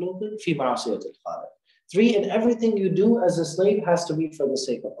li makhluqin fi ma'asiyati al-khaliq. 3, in everything you do as a slave has to be for the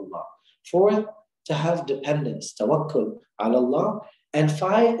sake of Allah. 4, to have dependence, tawakkul ala Allah. And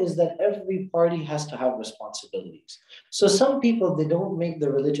 5 is that every party has to have responsibilities. So some people, they don't make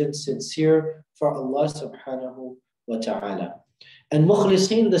the religion sincere for Allah subhanahu wa ta'ala. And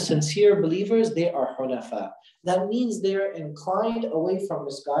mukhlisin, the sincere believers, they are hunafa. That means they're inclined away from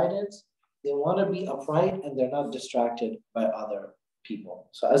misguidance. They want to be upright and they're not distracted by other people.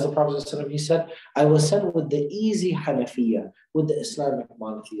 So as the Prophet ﷺ, he said, I was sent with the easy Hanafiya, with the Islamic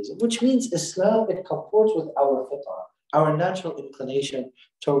monotheism, which means Islam, it comports with our fitrah, our natural inclination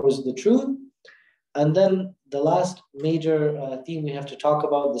towards the truth. And then the last major theme we have to talk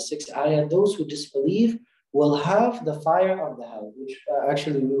about, the 6th ayah, those who disbelieve will have the fire of the hell, which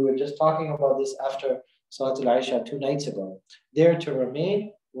actually we were just talking about this after Salat al-Isha 2 nights ago. They're to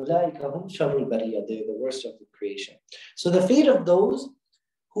remain, they're the worst of the creation. So the fate of those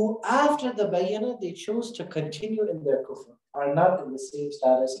who after the Bayyinah, they chose to continue in their kufr, are not in the same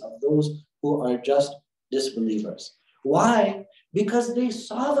status of those who are just disbelievers. Why? Because they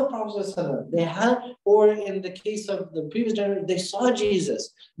saw the Prophet ﷺ. They had, or in the case of the previous generation, they saw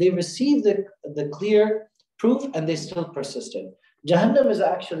Jesus. They received the clear proof and they still persisted. Jahannam is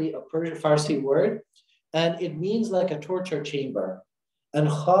actually a Persian Farsi word, and it means like a torture chamber. And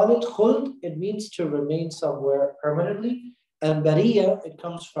Khalid, Khuld, it means to remain somewhere permanently. And Bariya, it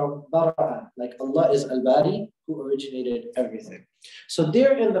comes from Bara'a, like Allah is Al-Bari, who originated everything. So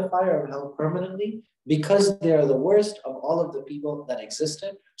they're in the fire of hell permanently because they're the worst of all of the people that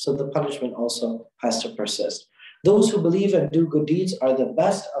existed. So the punishment also has to persist. Those who believe and do good deeds are the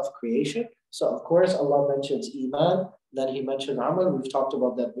best of creation. So of course, Allah mentions Iman, then He mentioned Amal. We've talked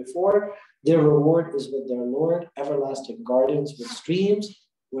about that before. Their reward is with their Lord, everlasting gardens with streams,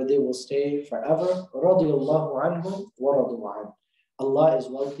 where they will stay forever. Radiyallahu anhum wa radu an. Allah is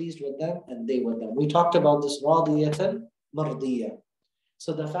well pleased with them and they with them. We talked about this radiyatan mardiyah.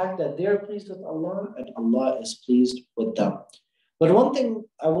 So the fact that they're pleased with Allah and Allah is pleased with them. But one thing,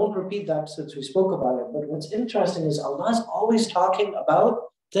 I won't repeat that since we spoke about it, but what's interesting is Allah is always talking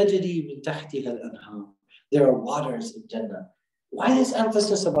about tajri min tahtiha al-anhar. There are waters in Jannah. Why this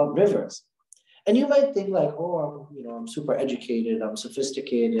emphasis about rivers? And you might think like, oh, I'm super educated, I'm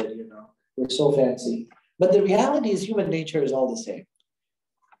sophisticated, we're so fancy. But the reality is human nature is all the same.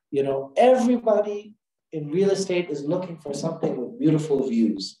 Everybody in real estate is looking for something with beautiful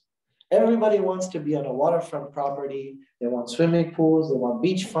views. Everybody wants to be on a waterfront property. They want swimming pools, they want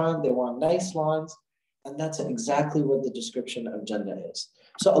beachfront, they want nice lawns. And that's exactly what the description of Jannah is.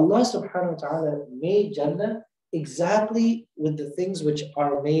 So Allah subhanahu wa ta'ala made Jannah exactly with the things which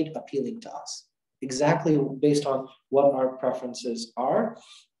are made appealing to us, exactly based on what our preferences are.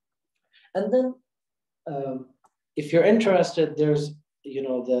 And then if you're interested, there's,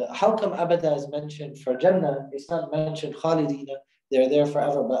 the how come Abada is mentioned for Jannah, it's not mentioned Khalidina, they're there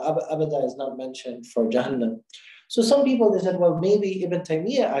forever, but Abada is not mentioned for Jahannam. So some people, they said, well, maybe Ibn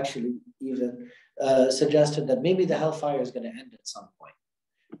Taymiyyah actually even suggested that maybe the hellfire is going to end at some point.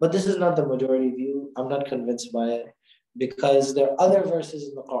 But this is not the majority view. I'm not convinced by it, because there are other verses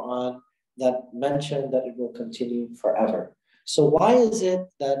in the Qur'an that mention that it will continue forever. So why is it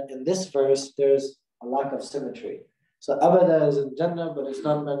that in this verse there's a lack of symmetry? So Abada is in Jannah, but it's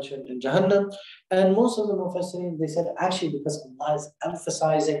not mentioned in Jahannam. And most of the Mufassirin, they said actually because Allah is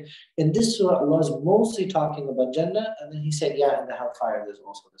emphasizing, in this surah, Allah is mostly talking about Jannah, and then he said, yeah, in the hellfire there's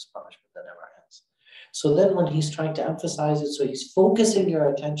also this punishment that never ends. So then when he's trying to emphasize it, so he's focusing your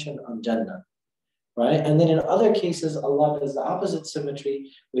attention on Jannah, right? And then in other cases, Allah does the opposite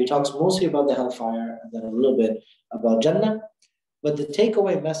symmetry, where he talks mostly about the hellfire and then a little bit about Jannah. But the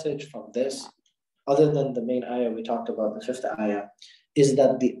takeaway message from this, other than the main ayah we talked about, the 5th ayah, is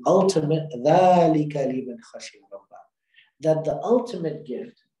that the ultimate, ذَلِكَ لِمَنْ خَشِيَ رَبَّهُ, that the ultimate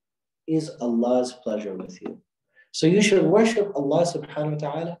gift is Allah's pleasure with you. So you should worship Allah subhanahu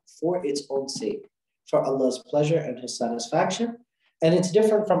wa ta'ala for its own sake, for Allah's pleasure and His satisfaction. And it's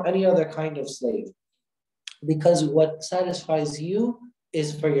different from any other kind of slave, because what satisfies you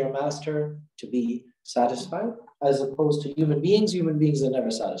is for your master to be satisfied, as opposed to human beings. Human beings are never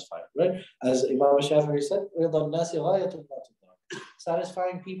satisfied, right? As Imam Shafi'i said,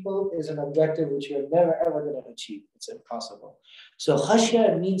 satisfying people is an objective which you're never ever going to achieve. It's impossible. So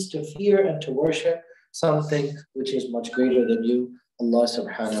khashya means to fear and to worship something which is much greater than you, Allah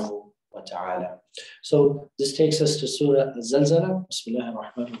subhanahu wa ta'ala. So this takes us to Surah Al-Zalzalah. Bismillah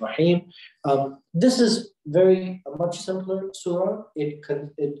ar-Rahman ar-Rahim. This is a much simpler surah.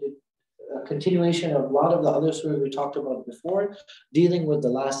 A continuation of a lot of the other surahs we talked about before, dealing with the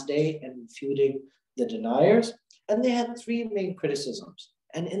last day and refuting the deniers. And they had 3 main criticisms.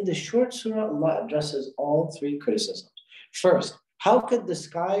 And in the short surah, Allah addresses all 3 criticisms. First, how could the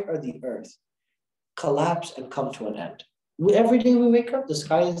sky or the earth collapse and come to an end? Every day we wake up, the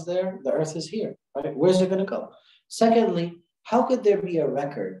sky is there, the earth is here, right? Where's it going to go? Secondly, how could there be a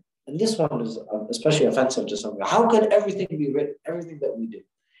record? And this one is especially offensive to some people. How could everything be written, everything that we do?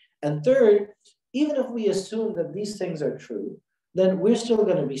 And third, even if we assume that these things are true, then we're still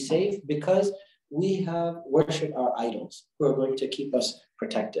going to be safe because we have worshipped our idols who are going to keep us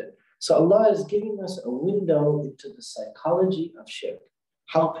protected. So Allah is giving us a window into the psychology of shirk,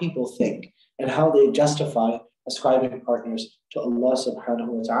 how people think and how they justify ascribing partners to Allah subhanahu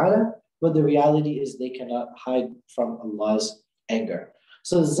wa ta'ala. But the reality is they cannot hide from Allah's anger.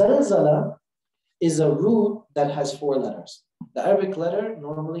 So Zalzalah is a root that has 4 letters. The Arabic letter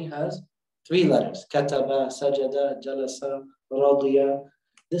normally has 3 letters. Kataba, sajada, jalasa, radiya.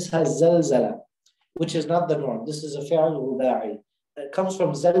 This has zalzala, which is not the norm. This is a fi'al ruba'i. It comes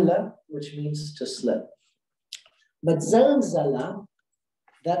from zalla, which means to slip. But zalzala,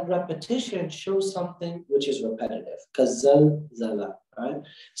 that repetition shows something which is repetitive, because zalzala, right?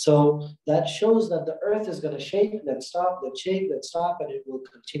 So that shows that the earth is going to shake, then stop, then shake, then stop, and it will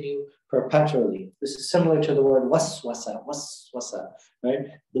continue perpetually. This is similar to the word waswasa, right?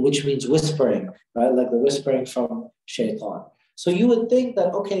 Which means whispering, right? Like the whispering from shaitan. So you would think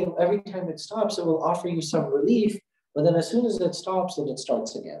that, okay, every time it stops, it will offer you some relief, but then as soon as it stops, then it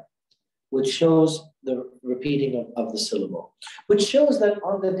starts again, which shows the repeating of the syllable, which shows that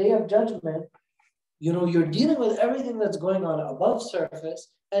on the day of judgment, you're dealing with everything that's going on above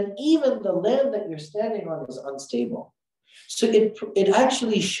surface, and even the land that you're standing on is unstable. So it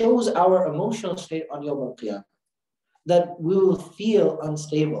actually shows our emotional state on Yawm al-Qiyamah, that we will feel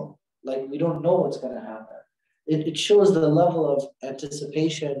unstable, like we don't know what's going to happen. It shows the level of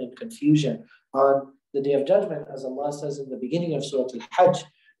anticipation and confusion on the day of judgment, as Allah says in the beginning of Surah Al-Hajj,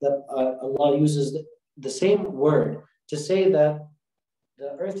 that Allah uses the same word to say that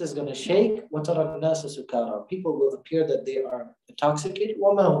the earth is going to shake. People will appear that they are intoxicated,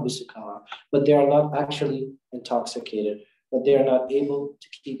 but they are not actually intoxicated, but they are not able to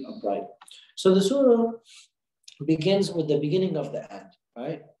keep upright. So the surah begins with the beginning of the end,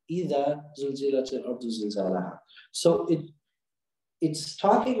 right? So it's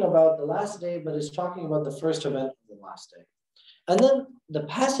talking about the last day, but it's talking about the first event of the last day. And then the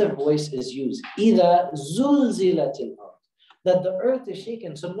passive voice is used, إِذَا زُلْزِلَتِ الْأَرْضِ, that the earth is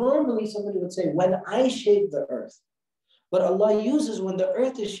shaken. So normally somebody would say, when I shake the earth. But Allah uses when the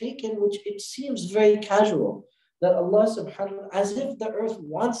earth is shaken, which it seems very casual. that Allah subhanahu wa ta'ala, as if the earth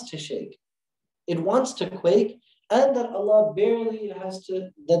wants to shake, it wants to quake, and that Allah barely has to,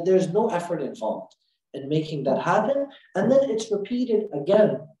 that there's no effort involved in making that happen. And then it's repeated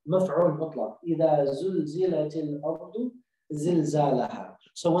again, مفعول مطلق, إذا زلزلت الأرض زلزالها.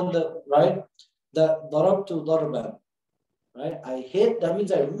 So when the ضربت ضربا, right? I hit, that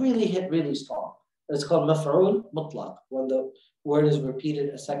means I really hit really strong. It's called مفعول مطلق when the word is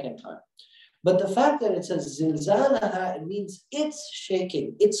repeated a second time. But the fact that it says زلزالها, it means it's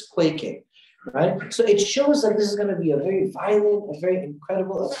shaking, it's quaking. Right? So it shows that this is going to be a very violent, a very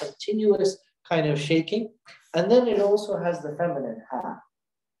incredible, a continuous kind of shaking. And then it also has the feminine ha,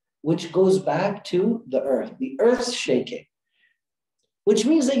 which goes back to the earth. The earth's shaking, which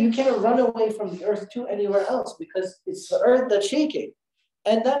means that you can't run away from the earth to anywhere else because it's the earth that's shaking.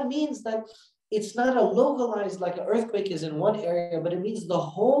 And that means that it's not a localized, like an earthquake is in one area, but it means the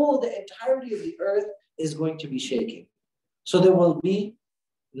entirety of the earth is going to be shaking. So there will be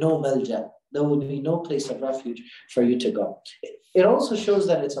no malja. There will be no place of refuge for you to go. It also shows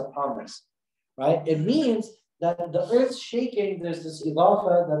that it's a promise, right? It means that the earth's shaking, there's this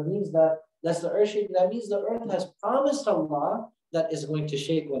idafa that means that that's the earth shaking. That means the earth has promised Allah that is going to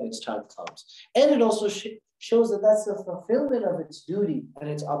shake when its time comes. And it also shows that that's the fulfillment of its duty and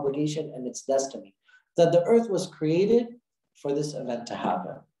its obligation and its destiny. That the earth was created for this event to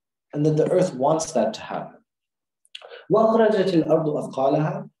happen. And that the earth wants that to happen. وَأَخْرَجَتِ الْأَرْضُ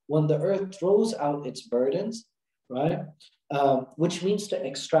أَثْقَالَهَا, when the earth throws out its burdens, right? Which means to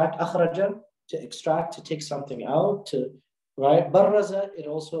extract, akhraja, to extract, to take something out, right? Barraza, it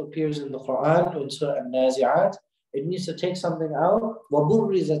also appears in the Qur'an, in Surah Al-Nazi'at. It means to take something out.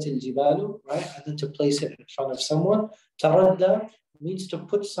 وَبُرِّزَتِ الْجِبَالُ, right? And then to place it in front of someone. Taradda means to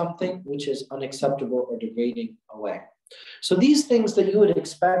put something which is unacceptable or degrading away. So these things that you would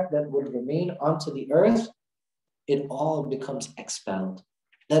expect that would remain onto the earth, it all becomes expelled.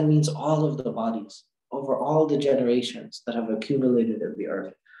 That means all of the bodies over all the generations that have accumulated in the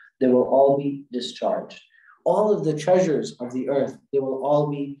earth, they will all be discharged. All of the treasures of the earth, they will all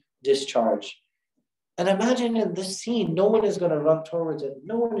be discharged. And imagine in this scene, no one is going to run towards it.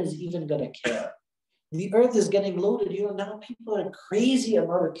 No one is even going to care. The earth is getting loaded. Now people are crazy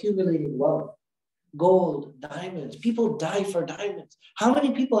about accumulating wealth. Gold, diamonds. People die for diamonds. How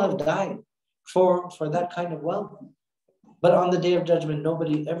many people have died for that kind of wealth? But on the day of judgment,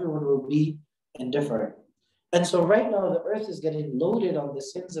 everyone will be indifferent. And so right now, the earth is getting loaded on the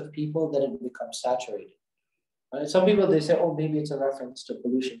sins of people that it becomes saturated. Right? Some people, they say, oh, maybe it's a reference to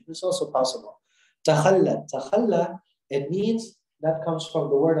pollution. It's also possible. Takhalla, it means, that comes from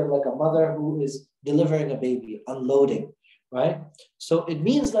the word of like a mother who is delivering a baby, unloading, right? So it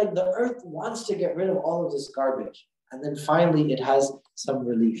means like the earth wants to get rid of all of this garbage. And then finally, it has some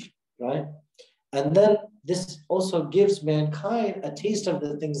relief, right? And then this also gives mankind a taste of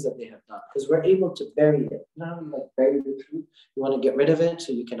the things that they have done, because we're able to bury it. Not like bury the truth. You want to get rid of it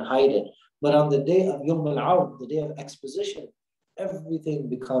so you can hide it. But on the day of Yawm al-Awd, the day of exposition, everything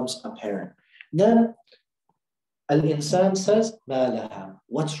becomes apparent. Then al-insan says, ma laha.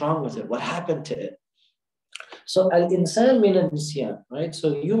 What's wrong with it? What happened to it? So al-insan min al-nisyan, right?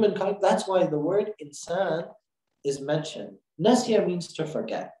 So humankind, that's why the word insan is mentioned. Nasya means to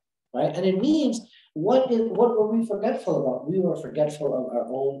forget, right? And it means, what were we forgetful about? We were forgetful of our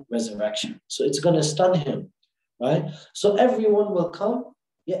own resurrection. So it's going to stun him, right? So everyone will come.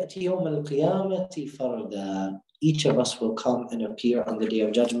 يَأْتِي يَوْمَ الْقِيَامَةِ فَرْدًا. Each of us will come and appear on the day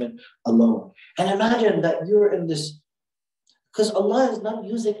of judgment alone. And imagine that you're in this, because Allah is not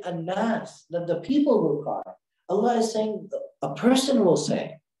using a nas, that the people will cry. Allah is saying, a person will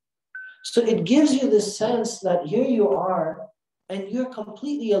say. So it gives you this sense that here you are, and you're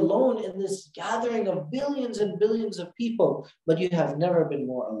completely alone in this gathering of billions and billions of people, but you have never been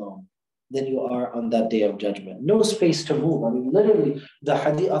more alone than you are on that day of judgment. No space to move. I mean, literally, the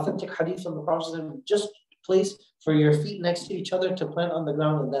authentic hadith from the Prophet, just place for your feet next to each other to plant on the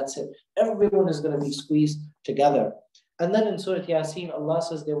ground, and that's it. Everyone is going to be squeezed together. And then in Surah Yasin, Allah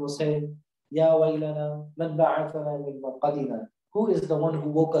says, they will say, Ya waylana man ba'athana min maqadina. Who is the one who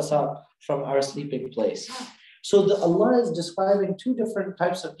woke us up from our sleeping place? So Allah is describing two different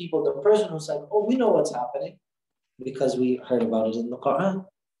types of people. The person who said, oh, we know what's happening because we heard about it in the Qur'an.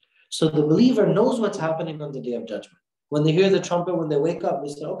 So the believer knows what's happening on the day of judgment. When they hear the trumpet, when they wake up, they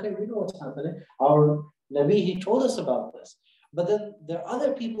say, okay, we know what's happening. Our Nabi, he told us about this. But then there are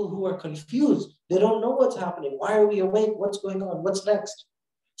other people who are confused. They don't know what's happening. Why are we awake? What's going on? What's next?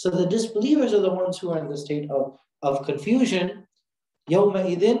 So the disbelievers are the ones who are in the state of confusion.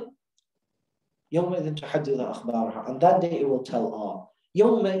 يَوْمَئِذٍ تُحَدِّثُ أَخْبَارَهَا. On that day, it will tell all.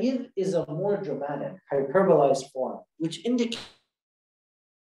 Yawma'idh is a more dramatic, hyperbolized form, which indicates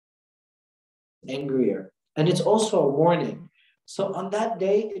angrier. And it's also a warning. So on that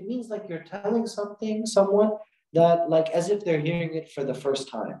day, it means like you're telling someone that like as if they're hearing it for the first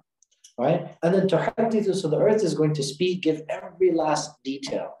time, right? And then tuhaddithu, so the earth is going to speak, give every last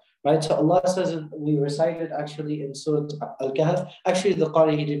detail, right? So Allah says, we recited actually in Surah Al-Kahf, actually the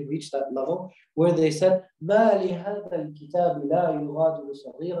Qari, he didn't reach that level, where they said, مَا لِهَذَا الْكِتَابِ لَا يُغَادِرُ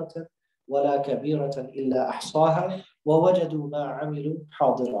صَغِيرَةً وَلَا كَبِيرَةً إِلَّا أَحْصَاهَا وَوَجَدُوا مَا عَمِلُوا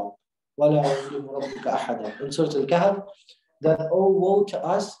حَاضِرًا وَلَا يَظْلِمُ رَبُّكَ أَحَدًا. In Surah Al-Kahf, that, oh, woe to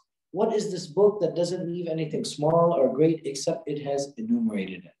us, what is this book that doesn't leave anything small or great except it has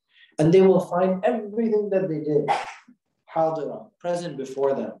enumerated it? And they will find everything that they did, hadira, present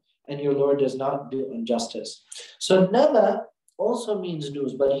before them, and your Lord does not do injustice. So naba also means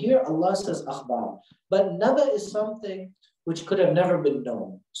news, but here Allah says akhbar. But naba is something which could have never been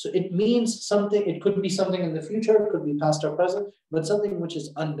known. So it means something, it could be something in the future, it could be past or present, but something which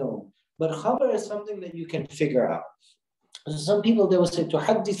is unknown. But khabar is something that you can figure out. So some people, they will say,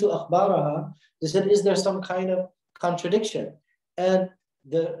 tuhaddithu akhbaraha. They said, is there some kind of contradiction? And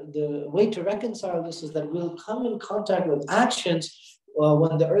the way to reconcile this is that we'll come in contact with actions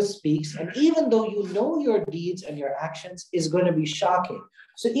when the earth speaks, and even though you know your deeds and your actions is going to be shocking.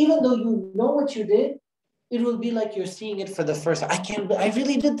 So even though you know what you did, it will be like you're seeing it for the first time. I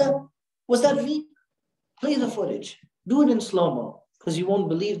really did that? Was that me? Play the footage. Do it in slow-mo, because you won't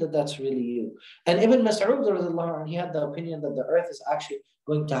believe that that's really you. And Ibn Mas'ud, he had the opinion that the earth is actually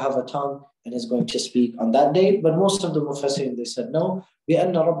going to have a tongue and is going to speak on that day. But most of the Mufassirin, they said no.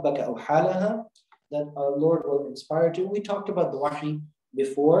 بِأَنَّ رَبَّكَ أَوْحَالَهَا, that our Lord will inspire to. We talked about the wahi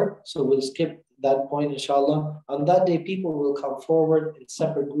before, so we'll skip that point, inshallah. On that day, people will come forward in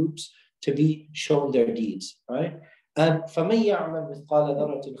separate groups to be shown their deeds, right? And فَمَن يَعْمَلْ مِثْقَالَ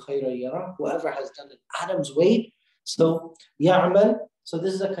ذَرَّةٍ خَيْرًا يَرَهُ, whoever has done an atom's weight. So يَعْمَلْ, so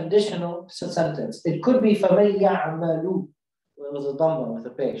this is a conditional sentence. It could be فَمَن يَعْمَلُ, with a dhamma, with a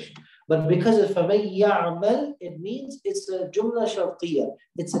pesh. But because it's فَمَن يَعْمَلْ, it means it's a jumla shartiyya.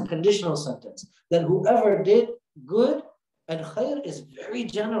 It's a conditional sentence. Then whoever did good, and khair is very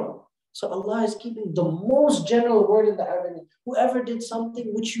general. So Allah is keeping the most general word in the Arabic. Whoever did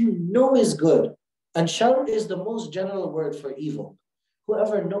something which you know is good. And shar is the most general word for evil.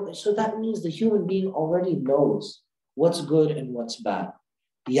 Whoever knows, so that means the human being already knows what's good and what's bad.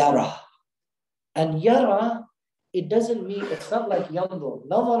 Yara. And yara, it doesn't mean, it's not like yandur.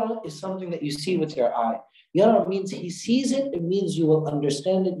 Nazara is something that you see with your eye. Yara means he sees it, it means you will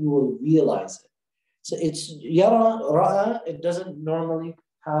understand it, you will realize it. So it's yara, ra'a, it doesn't normally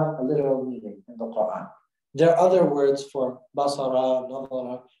have a literal meaning in the Qur'an. There are other words for basara,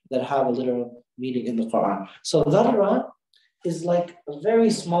 nazara that have a literal meaning in the Qur'an. So dharra is like a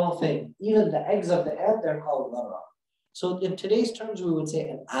very small thing. Even the eggs of the ant, they're called dharra. So in today's terms, we would say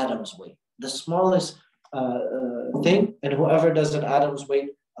an atom's weight, the smallest thing, and whoever does an atom's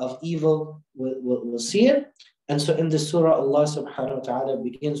weight of evil will see it. And so in the surah, Allah subhanahu wa ta'ala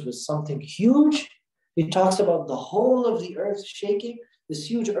begins with something huge. He talks about the whole of the earth shaking, this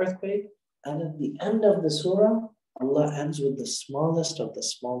huge earthquake. And at the end of the surah, Allah ends with the smallest of the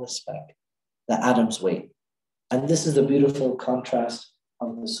smallest speck, the atom's weight. And this is the beautiful contrast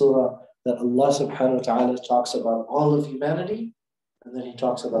of the surah, that Allah subhanahu wa ta'ala talks about all of humanity, and then He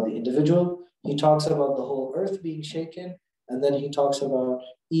talks about the individual. He talks about the whole earth being shaken, and then He talks about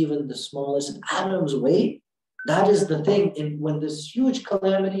even the smallest atom's weight. That is the thing, when this huge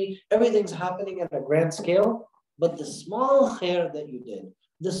calamity, everything's happening at a grand scale, but the small khair that you did,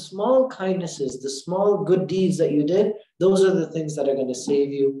 the small kindnesses, the small good deeds that you did, those are the things that are going to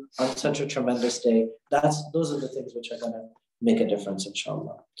save you on such a tremendous day. Those are the things which are going to make a difference,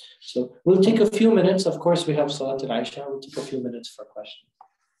 inshallah. So we'll take a few minutes. Of course, we have Salat al-Isha. We'll take a few minutes for questions.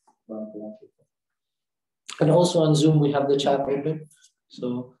 And also on Zoom, we have the chat open.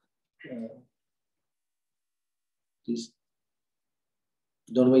 So please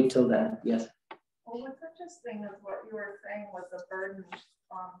don't wait till then. Yes. Well, what's interesting is what you were saying with the burden.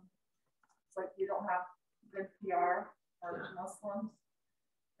 It's like you don't have good PR for Muslims.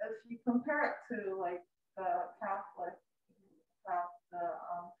 If you compare it to like the Catholic, have the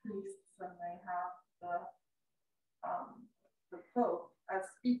priests and they have the Pope as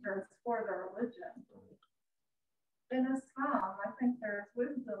speakers for their religion. In Islam, I think there's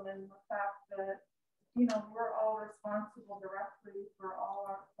wisdom in the fact that, you know, we're all responsible directly for all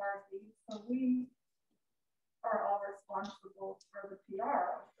our deeds. So we are all responsible for the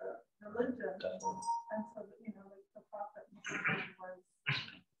PR of the religion. And so, you know, like the Prophet Muhammad was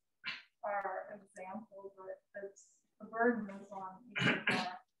our example, but the burden is on each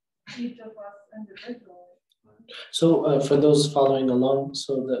So for those following along,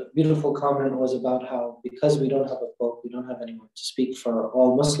 so the beautiful comment was about how because we don't have a pope, we don't have anyone to speak for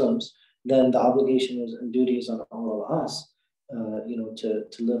all Muslims, then the obligation is and duty is on all of us, to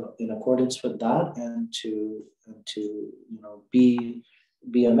live in accordance with that and to be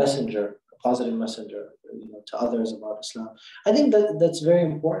a messenger, a positive messenger, to others about Islam. I think that's very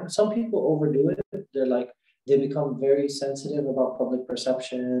important. Some people overdo it. They become very sensitive about public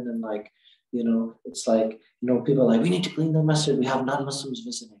perception and it's like, people are like, we need to clean the masjid. We have non-Muslims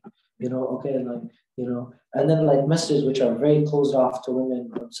visiting, and then messages which are very closed off to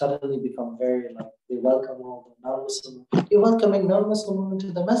women suddenly become very they welcome all the non-Muslim. You're welcoming non-Muslim women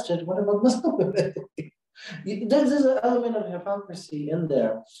to the masjid. What about Muslim women? There's an element of hypocrisy in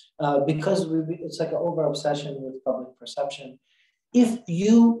there because it's like an over-obsession with public perception.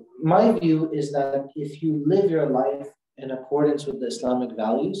 My view is that if you live your life in accordance with the Islamic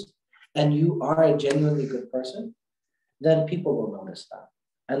values and you are a genuinely good person, then people will notice that.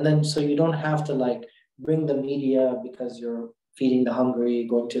 And then so you don't have to bring the media because you're feeding the hungry,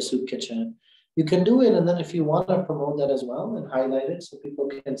 going to a soup kitchen. You can do it, and then if you want to promote that as well and highlight it so people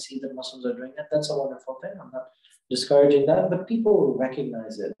can see that Muslims are doing it, that's a wonderful thing. I'm not discouraging that, but people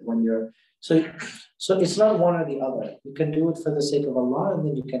recognize it when you're so it's not one or the other. You can do it for the sake of Allah, and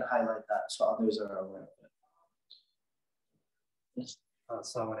then you can highlight that so others are aware of it. Yes.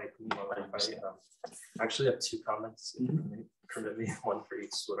 Assalamu alaikum. I actually have two comments, if you permit me, one for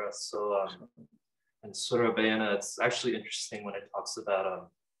each surah. So in Surah Al-Bayyinah, it's actually interesting when it talks about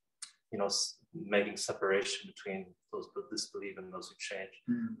making separation between those who disbelieve and those who change.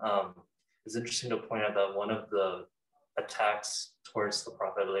 It's interesting to point out that one of the attacks towards the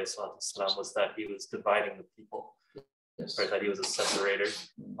Prophet ﷺ was that he was dividing the people, yes. Right? That he was a separator.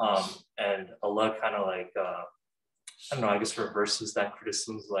 And Allah kind of I guess reverses that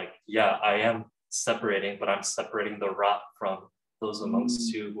criticism. Yeah, I am separating, but I'm separating the rot from those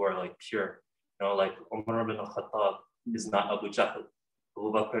amongst you who are pure. Umar ibn al-Khattab is not Abu Jahl.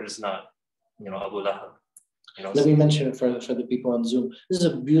 Abu Bakr is not, Abu Lahab. Let me mention it for the people on Zoom. This is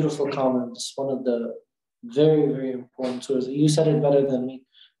a beautiful comment. It's one of the very, very important surahs. You said it better than me.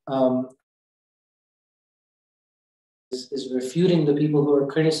 Is refuting the people who are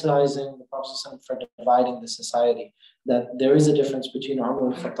criticizing the Prophet for dividing the society. That there is a difference between Umar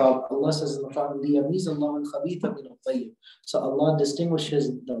and Khattab. Allah says in the Quran, so Allah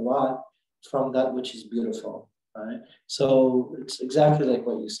distinguishes the rot from that which is beautiful. Right? So it's exactly like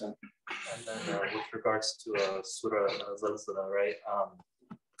what you said. And then with regards to Surah Al-Zalzalah, right?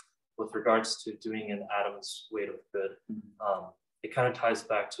 With regards to doing an Adam's weight of good, it kind of ties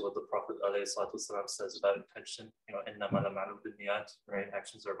back to what the Prophet ﷺ says about intention. Right?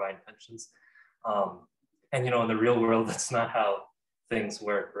 Actions are by intentions. And in the real world, that's not how things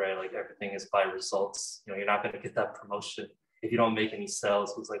work, right? Everything is by results. You're not going to get that promotion if you don't make any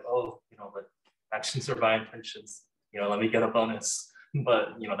sales. It's but actions are by intentions. Let me get a bonus.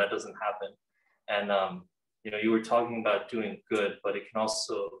 But that doesn't happen. And you were talking about doing good, but it can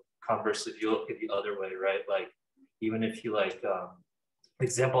also conversely, if you look at the other way, right? Even if you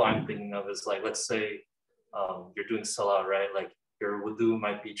example I'm thinking of is let's say you're doing salah, right? Your wudu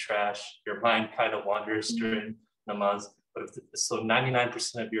might be trash, your mind kind of wanders during namaz, but so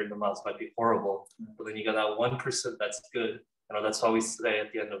 99% of your namaz might be horrible, but then you got that 1% that's good. That's why we say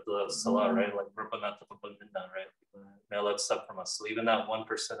at the end of the salah, right? Rabbana taqabbal minna, right? May Allah accept from us. So even that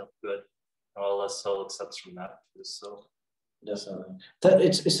 1% of good, Allah still accepts from that too. So definitely.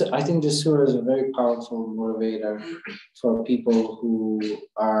 I think this surah is a very powerful motivator for people who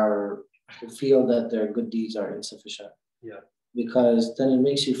feel that their good deeds are insufficient. Yeah. Because then it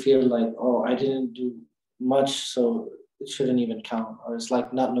makes you feel I didn't do much, so it shouldn't even count, or it's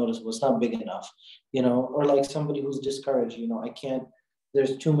not noticeable, it's not big enough, or somebody who's discouraged, I can't,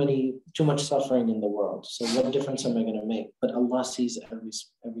 there's too much suffering in the world, so what difference am I going to make? But Allah sees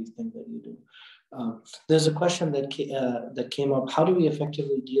everything that you do. There's a question that came up: how do we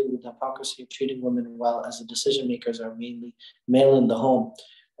effectively deal with the hypocrisy of treating women well as the decision makers are mainly male in the home?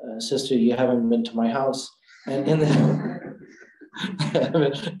 Sister, you haven't been to my house, and in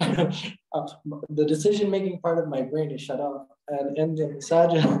the decision-making part of my brain is shut off, and in the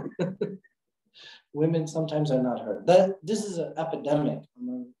masajid, women sometimes are not heard. This is an epidemic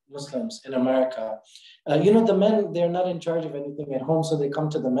among Muslims in America. The men, they're not in charge of anything at home, so they come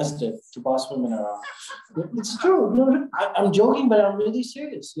to the masjid to boss women around. It's true. I'm joking, but I'm really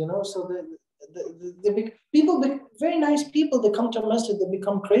serious. So very nice people, they come to masjid, they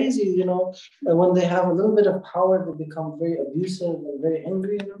become crazy, when they have a little bit of power, they become very abusive and very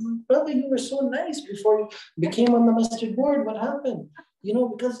angry. And I'm like, brother, you were so nice before you became on the masjid board. What happened? you know,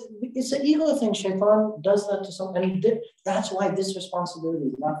 because it's an ego thing. Shaitan does that to some, and that's why this responsibility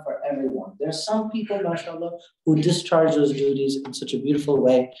is not for everyone. There are some people, mashallah, who discharge those duties in such a beautiful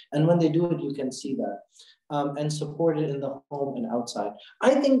way. And when they do it, you can see that. And support it in the home and outside.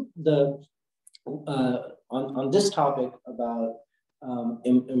 I think on this topic about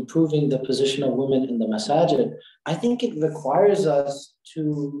improving the position of women in the masajid, I think it requires us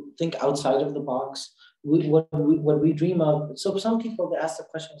to think outside of the box. What we dream of. So some people, they ask the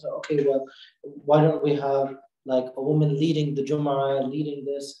question, so, okay, well, why don't we have like a woman leading the Jumu'ah, leading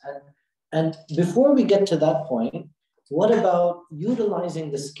this? And before we get to that point, what about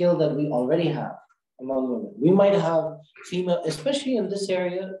utilizing the skill that we already have among women? We might have female, especially in this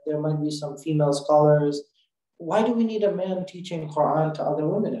area, there might be some female scholars. Why do we need a man teaching Qur'an to other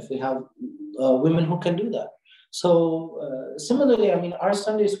women if we have women who can do that? So similarly, I mean, our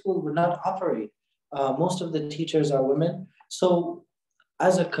Sunday school would not operate. Most of the teachers are women. So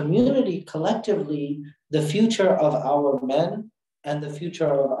as a community, collectively, the future of our men and the future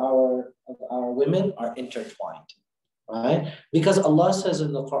of our women are intertwined, right? Because Allah says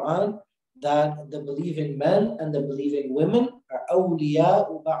in the Quran that the believing men and the believing women are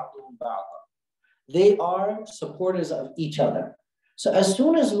awliya'u ba'duhum ba'da. They are supporters of each other. So as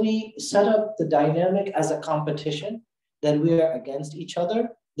soon as we set up the dynamic as a competition, then we are against each other,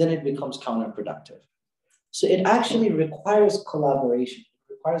 then it becomes counterproductive. So it actually requires collaboration.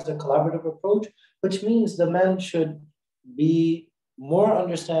 It requires a collaborative approach, which means the men should be more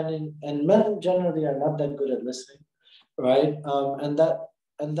understanding, and men generally are not that good at listening, right?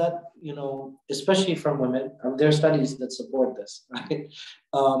 And that, you know, especially from women, there are studies that support this, right?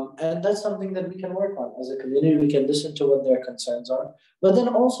 And that's something that we can work on as a community. We can listen to what their concerns are, but then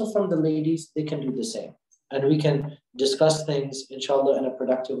also from the ladies, they can do the same. And we can discuss things, inshallah, in a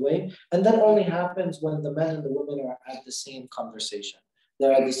productive way. And that only happens when the men and the women are at the same conversation.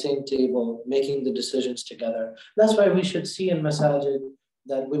 They're at the same table, making the decisions together. That's why we should see in masajid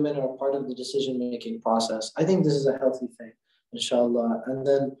that women are part of the decision-making process. I think this is a healthy thing, inshallah. And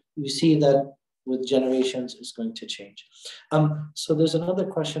then you see that with generations, it's going to change. So there's another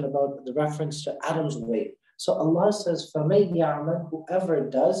question about the reference to Adam's weight. So Allah says, فَمَن يَعْمَلْ, whoever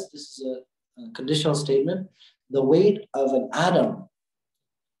does, this is a conditional statement, the weight of an atom.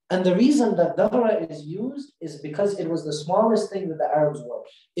 And the reason that dharra is used is because it was the smallest thing that the Arabs were.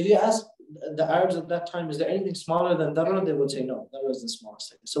 If you ask the Arabs at that time, is there anything smaller than dharra? They would say no, dharra is the smallest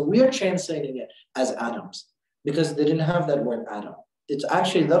thing. So we are translating it as atoms because they didn't have that word atom. It's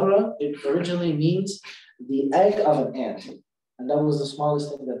actually dharra, it originally means the egg of an ant. And that was the smallest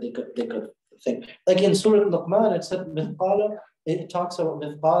thing that they could think. Like in Surah Luqman, it said mithqala. It talks about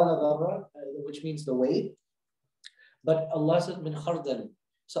mithqala dharra, which means the weight. But Allah says min khardal.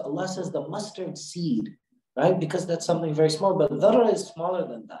 So Allah says the mustard seed, right? Because that's something very small. But dharra is smaller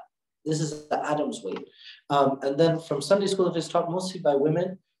than that. This is the atom's weight. And then from Sunday school, if it's taught mostly by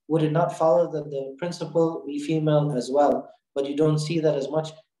women, would it not follow that the principle be female as well? But you don't see that as much.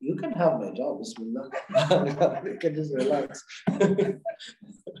 You can have my job, bismillah. You can just relax.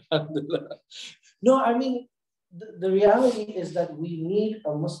 No, I mean, the reality is that we need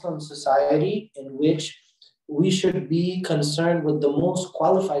a Muslim society in which we should be concerned with the most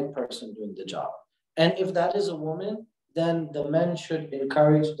qualified person doing the job. And if that is a woman, then the men should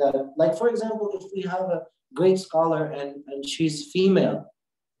encourage that. Like, for example, if we have a great scholar and she's female,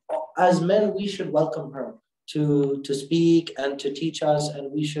 as men, we should welcome her to speak and to teach us,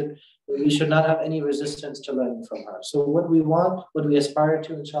 and we should not have any resistance to learning from her. So what we want, what we aspire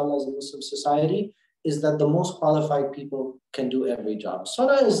to, inshallah, as a Muslim society, is that the most qualified people can do every job.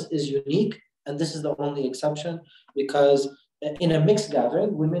 Salah is unique, and this is the only exception, because in a mixed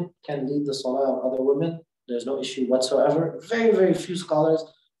gathering, women can lead the salah of other women. There's no issue whatsoever. Very, very few scholars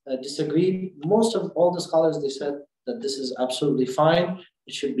disagreed. Most of all the scholars, they said that this is absolutely fine.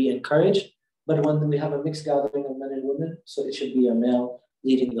 It should be encouraged. But when we have a mixed gathering of men and women, so it should be a male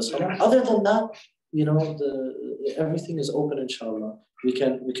leading the salah. Other than that, you know, everything is open, inshallah. We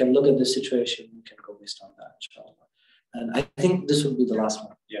can look at this situation. We can go based on that, inshallah. And I think this would be the last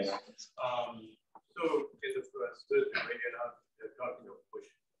one. Yes. So in the first, when you're talking of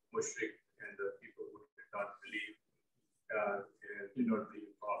mushrik and the people who did not believe, did not believe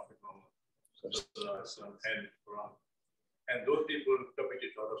Prophet Muhammad and Quran, and those people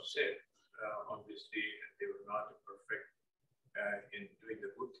committed a lot of sin on this day, and they were not perfect in doing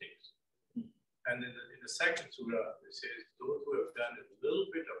the good things. And in the second surah, it says those who have done a little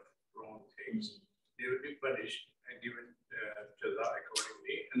bit of wrong things, they will be punished and given jaza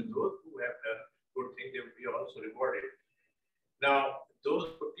accordingly. And those who have done good things, they will be also rewarded. Now, those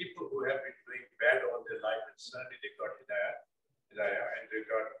people who have been doing bad all their life, and suddenly they got hidayah,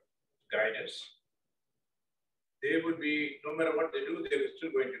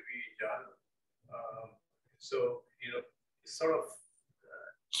 sort of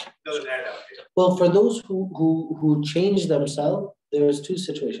doesn't add up here. Well, for those who change themselves, there's two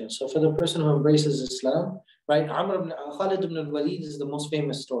situations. So for the person who embraces Islam, right? Khalid ibn al-Walid is the most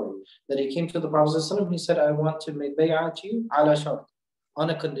famous story, that he came to the Prophet ﷺ, he said, I want to make bay'ah to you ala shart, on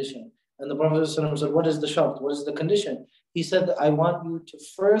a condition. And the Prophet ﷺ said, what is the shart? What is the condition? He said, I want you to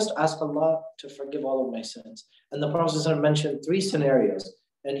first ask Allah to forgive all of my sins. And the Prophet ﷺ mentioned 3 scenarios.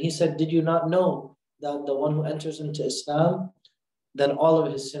 And he said, did you not know that the one who enters into Islam, then all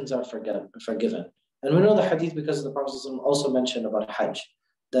of his sins are forgiven? And we know the hadith because the Prophet ﷺ also mentioned about Hajj,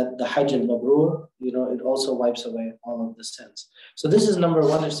 that the Hajj al-Mabrur, it also wipes away all of the sins. So this is number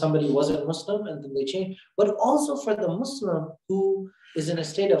one, if somebody wasn't Muslim and then they change. But also for the Muslim who is in a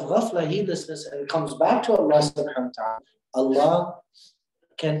state of ghafla, heedlessness, and comes back to Allah subhanahu wa ta'ala, Allah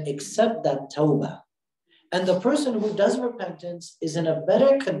can accept that tawbah. And the person who does repentance is in a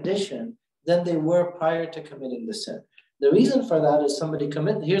better condition than they were prior to committing the sin. The reason for that is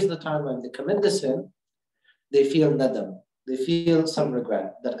here's the timeline, they commit the sin, they feel nadam, they feel some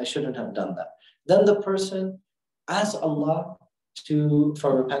regret that I shouldn't have done that. Then the person asks Allah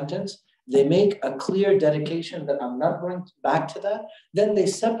for repentance, they make a clear dedication that I'm not going back to that. Then they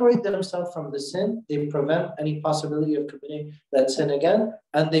separate themselves from the sin, they prevent any possibility of committing that sin again,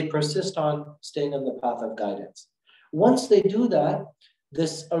 and they persist on staying on the path of guidance. Once they do that,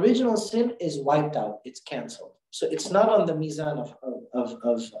 this original sin is wiped out, it's cancelled. So it's not on the mizan of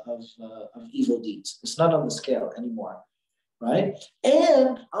evil deeds. It's not on the scale anymore, right?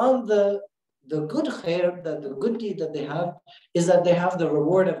 And on the good khair, the good deed that they have is that they have the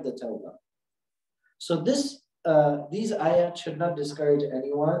reward of the tawbah. So these ayat should not discourage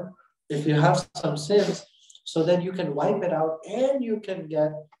anyone. If you have some sins, so then you can wipe it out and you can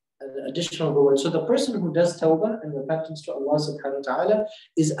get an additional reward. So the person who does tawbah and repentance to Allah subhanahu wa ta'ala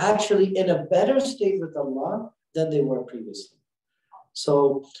is actually in a better state with Allah than they were previously.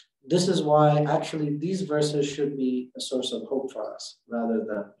 So this is why actually these verses should be a source of hope for us rather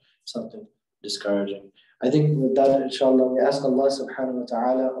than something discouraging. I think with that, inshallah, we ask Allah subhanahu wa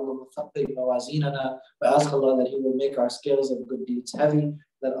ta'ala, Allahumma thaqqib mawazinana, we ask Allah that He will make our scales of good deeds heavy,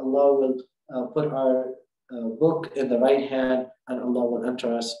 that Allah will put our book in the right hand, and Allah will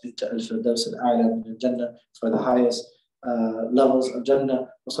enter us into al-Firdaus al-A'la min al-Jannah for the highest levels of Jannah.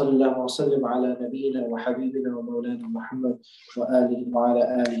 وصلى الله وسلم على نبينا وحبيبنا ومولانا محمد وآله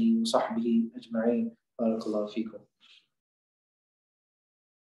وعلى آله وصحبه أجمعين. بارك الله فيكم.